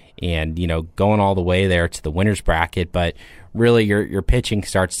Beatrice, and going all the way there to the winners bracket. But really, your pitching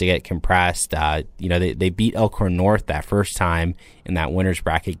starts to get compressed. They beat Elkhorn North that first time in that winners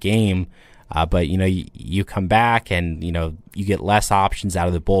bracket game. But you come back and you get less options out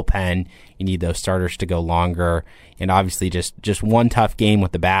of the bullpen. You need those starters to go longer, and obviously just one tough game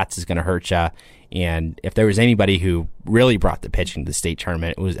with the bats is going to hurt you. And if there was anybody who really brought the pitching to the state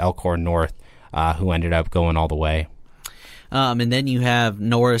tournament, it was Elkhorn North, who ended up going all the way. And then you have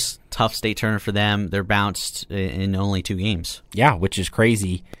Norris, tough state tournament for them. They're bounced in only 2 games. Yeah, which is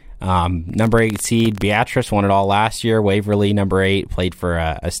crazy. Number 8 seed Beatrice won it all last year. Waverly, number 8, played for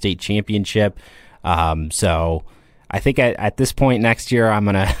a state championship. So I think at this point next year, I'm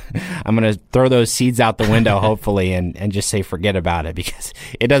gonna throw those seeds out the window, hopefully, and just say forget about it, because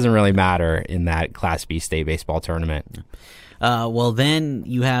it doesn't really matter in that Class B state baseball tournament. Well, then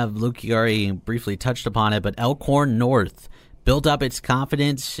you have, Luke, you already briefly touched upon it, but Elkhorn North built up its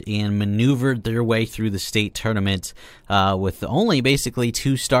confidence and maneuvered their way through the state tournament with only basically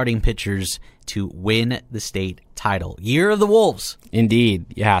 2 starting pitchers to win the state title. Year of the Wolves. Indeed.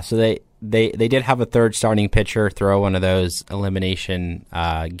 Yeah, so they did have a 3rd starting pitcher throw one of those elimination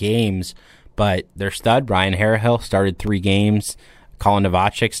games, but their stud, Ryan Harahill, started 3 games. Colin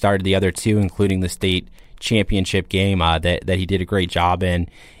Novacek started the other 2, including the state championship game that he did a great job in.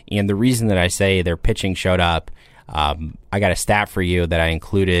 And the reason that I say their pitching showed up, I got a stat for you that I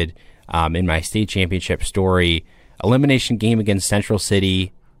included in my state championship story. Elimination game against Central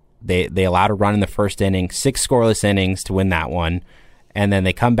City. They allowed a run in the first inning, 6 scoreless innings to win that one. And then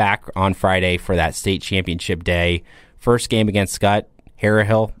they come back on Friday for that state championship day. First game against Skutt,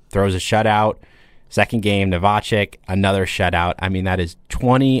 Harahill throws a shutout. Second game, Novacek, another shutout. I mean, that is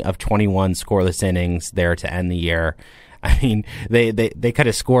 20 of 21 scoreless innings there to end the year. I mean, they could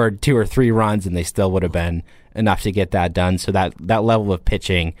have scored 2 or 3 runs and they still would have been enough to get that done. So that level of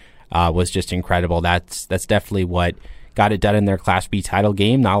pitching, was just incredible. That's definitely what got it done in their Class B title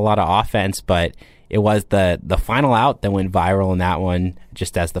game. Not a lot of offense, but it was the final out that went viral in that one,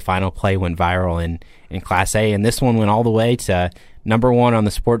 just as the final play went viral in Class A. And this one went all the way to number 1 on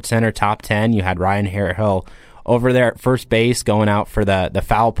the SportsCenter top 10. You had Ryan Harehill over there at first base going out for the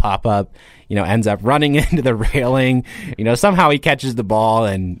foul pop-up, ends up running into the railing. Somehow he catches the ball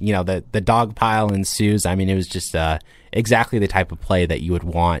and, the dog pile ensues. I mean, it was just exactly the type of play that you would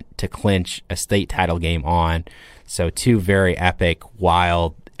want to clinch a state title game on. So 2 very epic,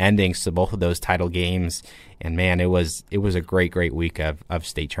 wild endings to both of those title games. And, man, it was a great, great week of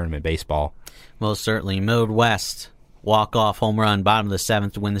state tournament baseball. Well, certainly. Millard West, walk-off home run, bottom of the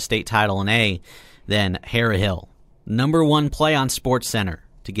 7th to win the state title in A. Then Harehill, number 1 play on SportsCenter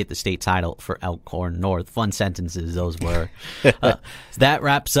to get the state title for Elkhorn North. Fun sentences those were. So that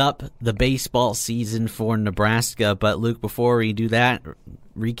wraps up the baseball season for Nebraska. But, Luke, before we do that,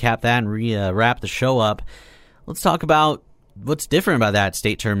 recap that and wrap the show up, let's talk about what's different about that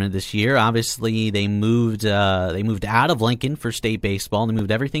state tournament this year. Obviously, they moved out of Lincoln for state baseball. They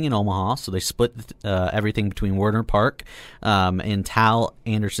moved everything in Omaha, so they split everything between Werner Park and Tal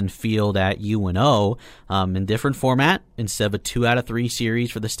Anderson Field at UNO in different format. Instead of a 2 out of 3 series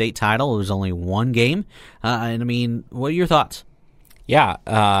for the state title, it was only 1 game. And I mean, what are your thoughts? Yeah,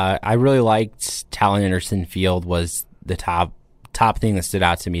 I really liked Tal Anderson Field was the top thing that stood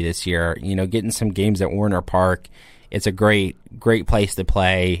out to me this year. Getting some games at Werner Park. It's a great place to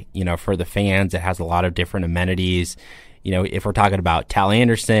play, for the fans. It has a lot of different amenities. If we're talking about Tal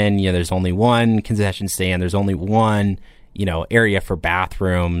Anderson, there's only 1 concession stand. There's only 1, area for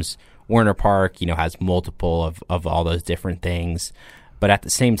bathrooms. Werner Park, has multiple of all those different things. But at the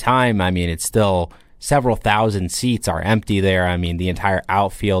same time, I mean, it's still several thousand seats are empty there. I mean, the entire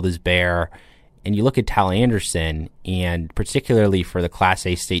outfield is bare. And you look at Tal Anderson, and particularly for the Class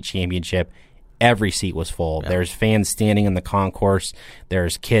A state championship, every seat was full. Yep. There's fans standing in the concourse.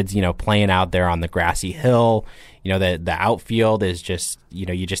 There's kids, playing out there on the grassy hill. The outfield is just,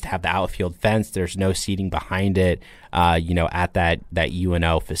 you just have the outfield fence. There's no seating behind it, at that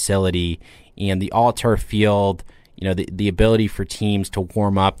UNO facility. And the all-turf field, the ability for teams to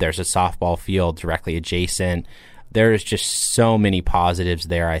warm up. There's a softball field directly adjacent. There's just so many positives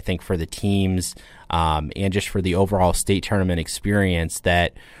there, I think, for the teams and just for the overall state tournament experience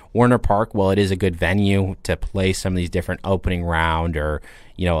that Werner Park, while it is a good venue to play some of these different opening round or,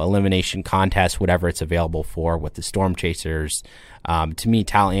 elimination contests, whatever it's available for with the Storm Chasers, to me,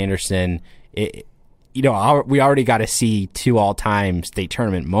 Tal Anderson, we already got to see 2 all-time state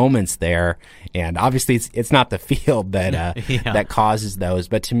tournament moments there, and obviously it's not the field that that causes those,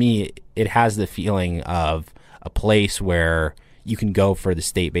 but to me, it has the feeling of a place where you can go for the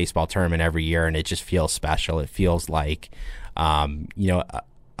state baseball tournament every year, and it just feels special. It feels like,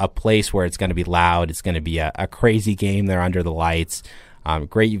 a place where it's going to be loud. It's going to be a crazy game there under the lights.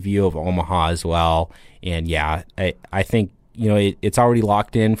 Great view of Omaha as well. And yeah, I think, it's already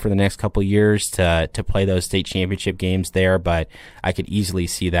locked in for the next couple of years to play those state championship games there, but I could easily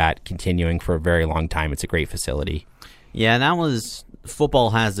see that continuing for a very long time. It's a great facility. Yeah, and football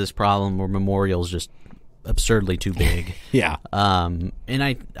has this problem where Memorial's just absurdly too big. Yeah. And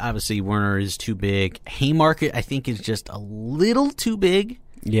obviously Werner is too big. Haymarket, I think, is just a little too big.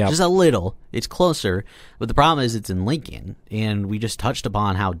 Yeah. Just a little. It's closer. But the problem is it's in Lincoln. And we just touched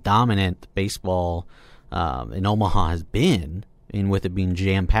upon how dominant baseball in Omaha has been, and with it being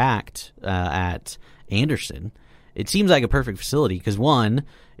jam-packed at Anderson. It seems like a perfect facility because, 1,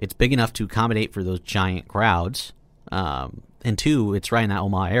 it's big enough to accommodate for those giant crowds. And 2, it's right in that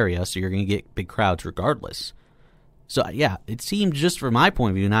Omaha area, so you're going to get big crowds regardless. So, yeah, it seemed, just from my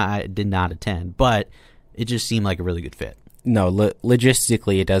point of view, I did not attend, but it just seemed like a really good fit. No,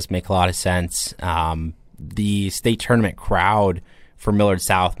 logistically, it does make a lot of sense. The state tournament crowd for Millard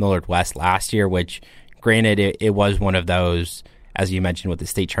South, Millard West last year, which, granted, it was one of those, as you mentioned, with the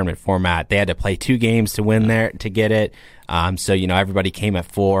state tournament format, they had to play 2 games to win there to get it. So, everybody came at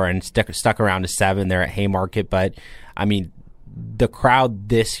 4 and stuck around to 7 there at Haymarket. But, I mean, the crowd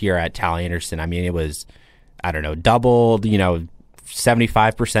this year at Tal Anderson, I mean, it was, doubled,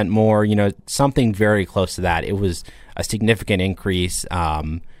 75% more, something very close to that. It was a significant increase,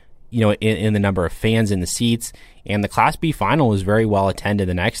 in the number of fans in the seats. And the Class B final was very well attended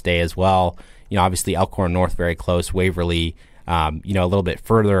the next day as well. Obviously Elkhorn North very close, Waverly, a little bit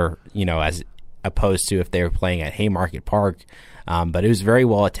further, as opposed to if they were playing at Haymarket Park. But it was very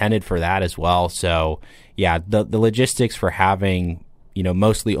well attended for that as well. So, yeah, the logistics for having,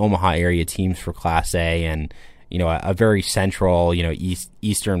 mostly Omaha area teams for Class A and, a very central,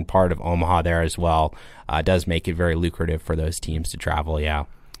 eastern part of Omaha there as well, does make it very lucrative for those teams to travel, yeah.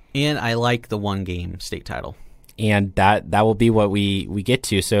 And I like the one-game state title. And that will be what we get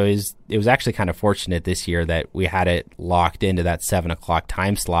to. So it was actually kind of fortunate this year that we had it locked into that 7 o'clock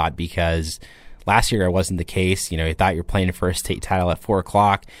time slot, because last year it wasn't the case. You thought you're playing for a state title at 4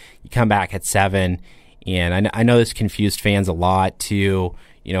 o'clock. You come back at 7. And I know this confused fans a lot too.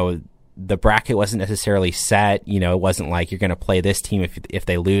 The bracket wasn't necessarily set. It wasn't like you're going to play this team if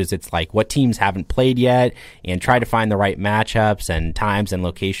they lose. It's like what teams haven't played yet, and try to find the right matchups and times and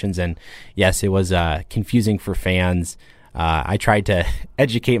locations. And yes, it was confusing for fans. I tried to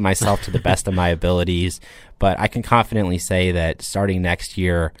educate myself to the best of my abilities, but I can confidently say that starting next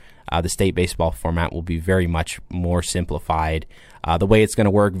year, the state baseball format will be very much more simplified. The way it's going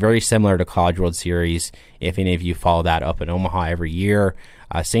to work, very similar to College World Series, if any of you follow that up in Omaha every year.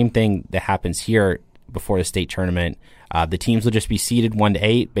 Same thing that happens here before the state tournament. The teams will just be seeded 1 to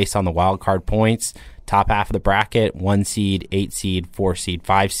 8 based on the wild card points. Top half of the bracket, 1 seed, 8 seed, 4 seed,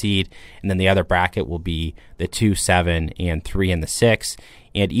 5 seed. And then the other bracket will be the 2, 7, and 3 and the 6.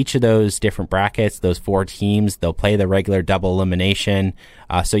 And each of those different brackets, those 4 teams, they'll play the regular double elimination.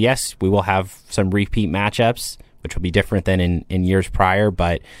 So yes, we will have some repeat matchups, which will be different than in years prior,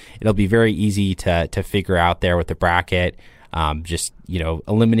 but it'll be very easy to figure out there with the bracket. Just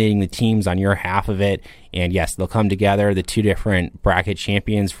eliminating the teams on your half of it. And yes, they'll come together, the 2 different bracket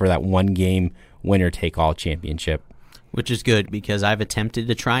champions, for that one game winner-take-all championship. Which is good, because I've attempted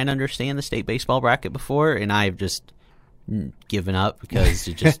to try and understand the state baseball bracket before, and I've just given up because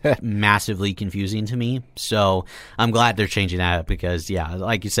it's just massively confusing to me. So I'm glad they're changing that up, because, yeah,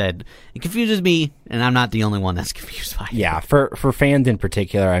 like you said, it confuses me, and I'm not the only one that's confused by it. Yeah, for fans in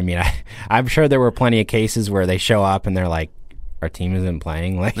particular, I mean, I'm sure there were plenty of cases where they show up and they're like, our team isn't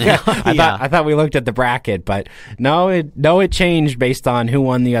playing. Like, I thought we looked at the bracket, but no, it changed based on who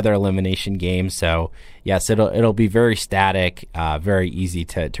won the other elimination game. So yes, it'll be very static, very easy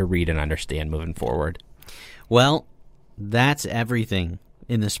to read and understand moving forward. Well, that's everything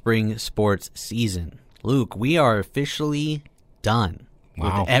in the spring sports season. Luke, we are officially done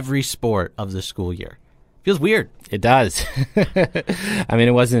with every sport of the school year. Feels weird. It does. I mean,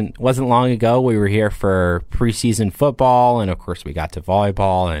 it wasn't long ago we were here for preseason football, and of course we got to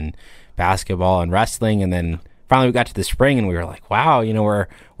volleyball and basketball and wrestling, and then finally we got to the spring, and we were like, wow,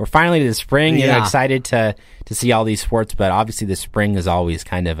 we're finally to the spring. Excited to see all these sports, but obviously the spring is always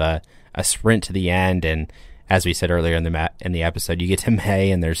kind of a sprint to the end. And as we said earlier in the episode, you get to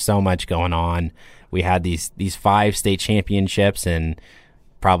May and there's so much going on. We had these 5 state championships in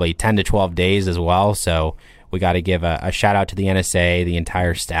probably 10 to 12 days as well. So we got to give a shout out to the NSA, the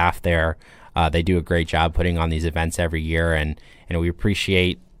entire staff there. They do a great job putting on these events every year, and we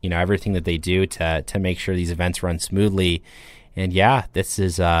appreciate everything that they do to make sure these events run smoothly. And yeah, this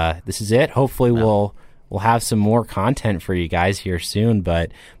is it. Hopefully we'll have some more content for you guys here soon,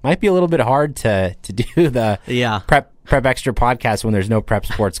 but might be a little bit hard to do the Prep Extra podcast when there's no prep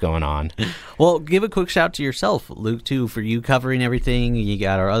sports going on. Well, give a quick shout to yourself, Luke, too, for you covering everything. You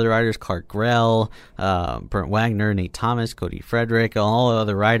got our other writers, Clark Grell, Brent Wagner, Nate Thomas, Cody Frederick, all the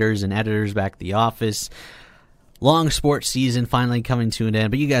other writers and editors back at the office. Long sports season finally coming to an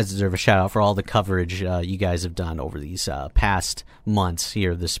end, but you guys deserve a shout out for all the coverage you guys have done over these past months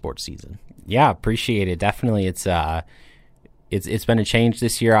here this sports season. Yeah, appreciate it. Definitely, it's been a change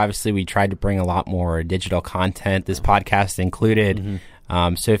this year. Obviously, we tried to bring a lot more digital content, this podcast included.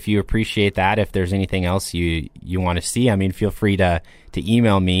 Mm-hmm. So if you appreciate that, if there's anything else you want to see, I mean, feel free to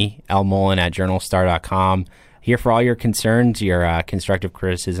email me, lmullen@journalstar.com. Here for all your concerns, your constructive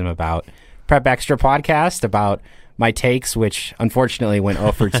criticism about Prep Extra podcast, about my takes, which unfortunately went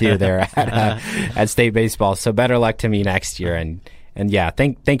 0 for 2 there at state baseball. So better luck to me next year. And yeah,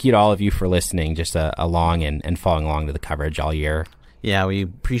 thank you to all of you for listening, just along and following along to the coverage all year. Yeah, we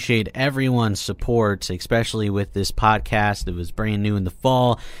appreciate everyone's support, especially with this podcast. It was brand new in the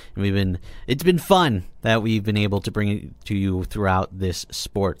fall, and it's been fun that we've been able to bring it to you throughout this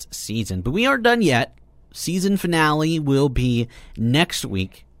sports season. But we aren't done yet. Season finale will be next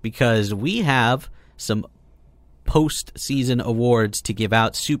week, because we have some postseason awards to give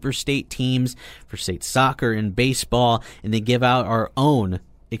out, super state teams for state soccer and baseball, and they give out our own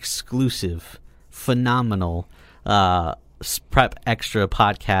exclusive, phenomenal Prep Extra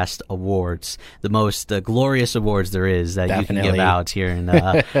podcast awards, the most glorious awards there is that Definitely. You can give out here in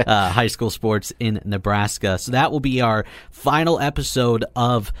high school sports in Nebraska. So that will be our final episode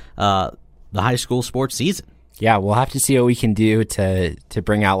of the high school sports season. Yeah, we'll have to see what we can do to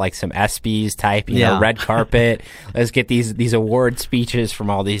bring out like some ESPYs type, you know, red carpet. Let's get these award speeches from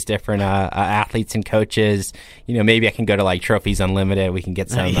all these different athletes and coaches. You know, maybe I can go to like Trophies Unlimited. We can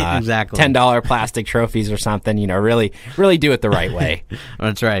get some $10 plastic trophies or something. You know, really do it the right way.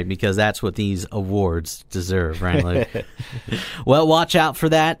 That's right, because that's what these awards deserve, right, Luke? Well, watch out for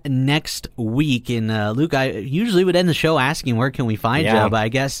that next week. And Luke, I usually would end the show asking where can we find you, but I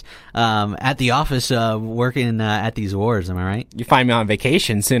guess at the office working at these awards, am I right? You find me on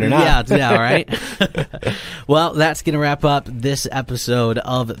vacation soon enough. Yeah, right? Well, that's going to wrap up this episode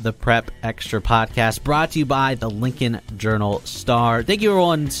of the Prep Extra podcast, brought to you by the Lincoln Journal-Star. Thank you,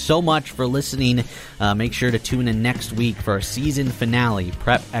 everyone, so much for listening. Make sure to tune in next week for our season finale,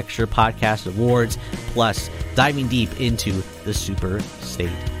 Prep Extra Podcast Awards, plus diving deep into the Super State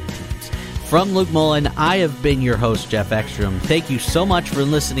teams. From Luke Mullen, I have been your host, Jeff Ekstrom. Thank you so much for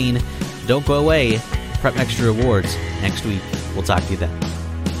listening. Don't go away. Prep Extra Awards next week. We'll talk to you then.